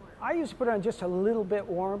 I used to put it on just a little bit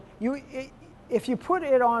warm. If you put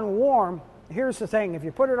it on warm, here's the thing. If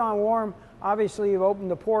you put it on warm, obviously you've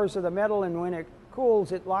opened the pores of the metal, and when it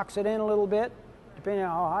cools, it locks it in a little bit, depending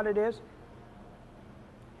on how hot it is.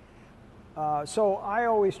 So I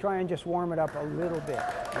always try and just warm it up a little bit.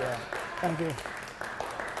 Yeah, thank you.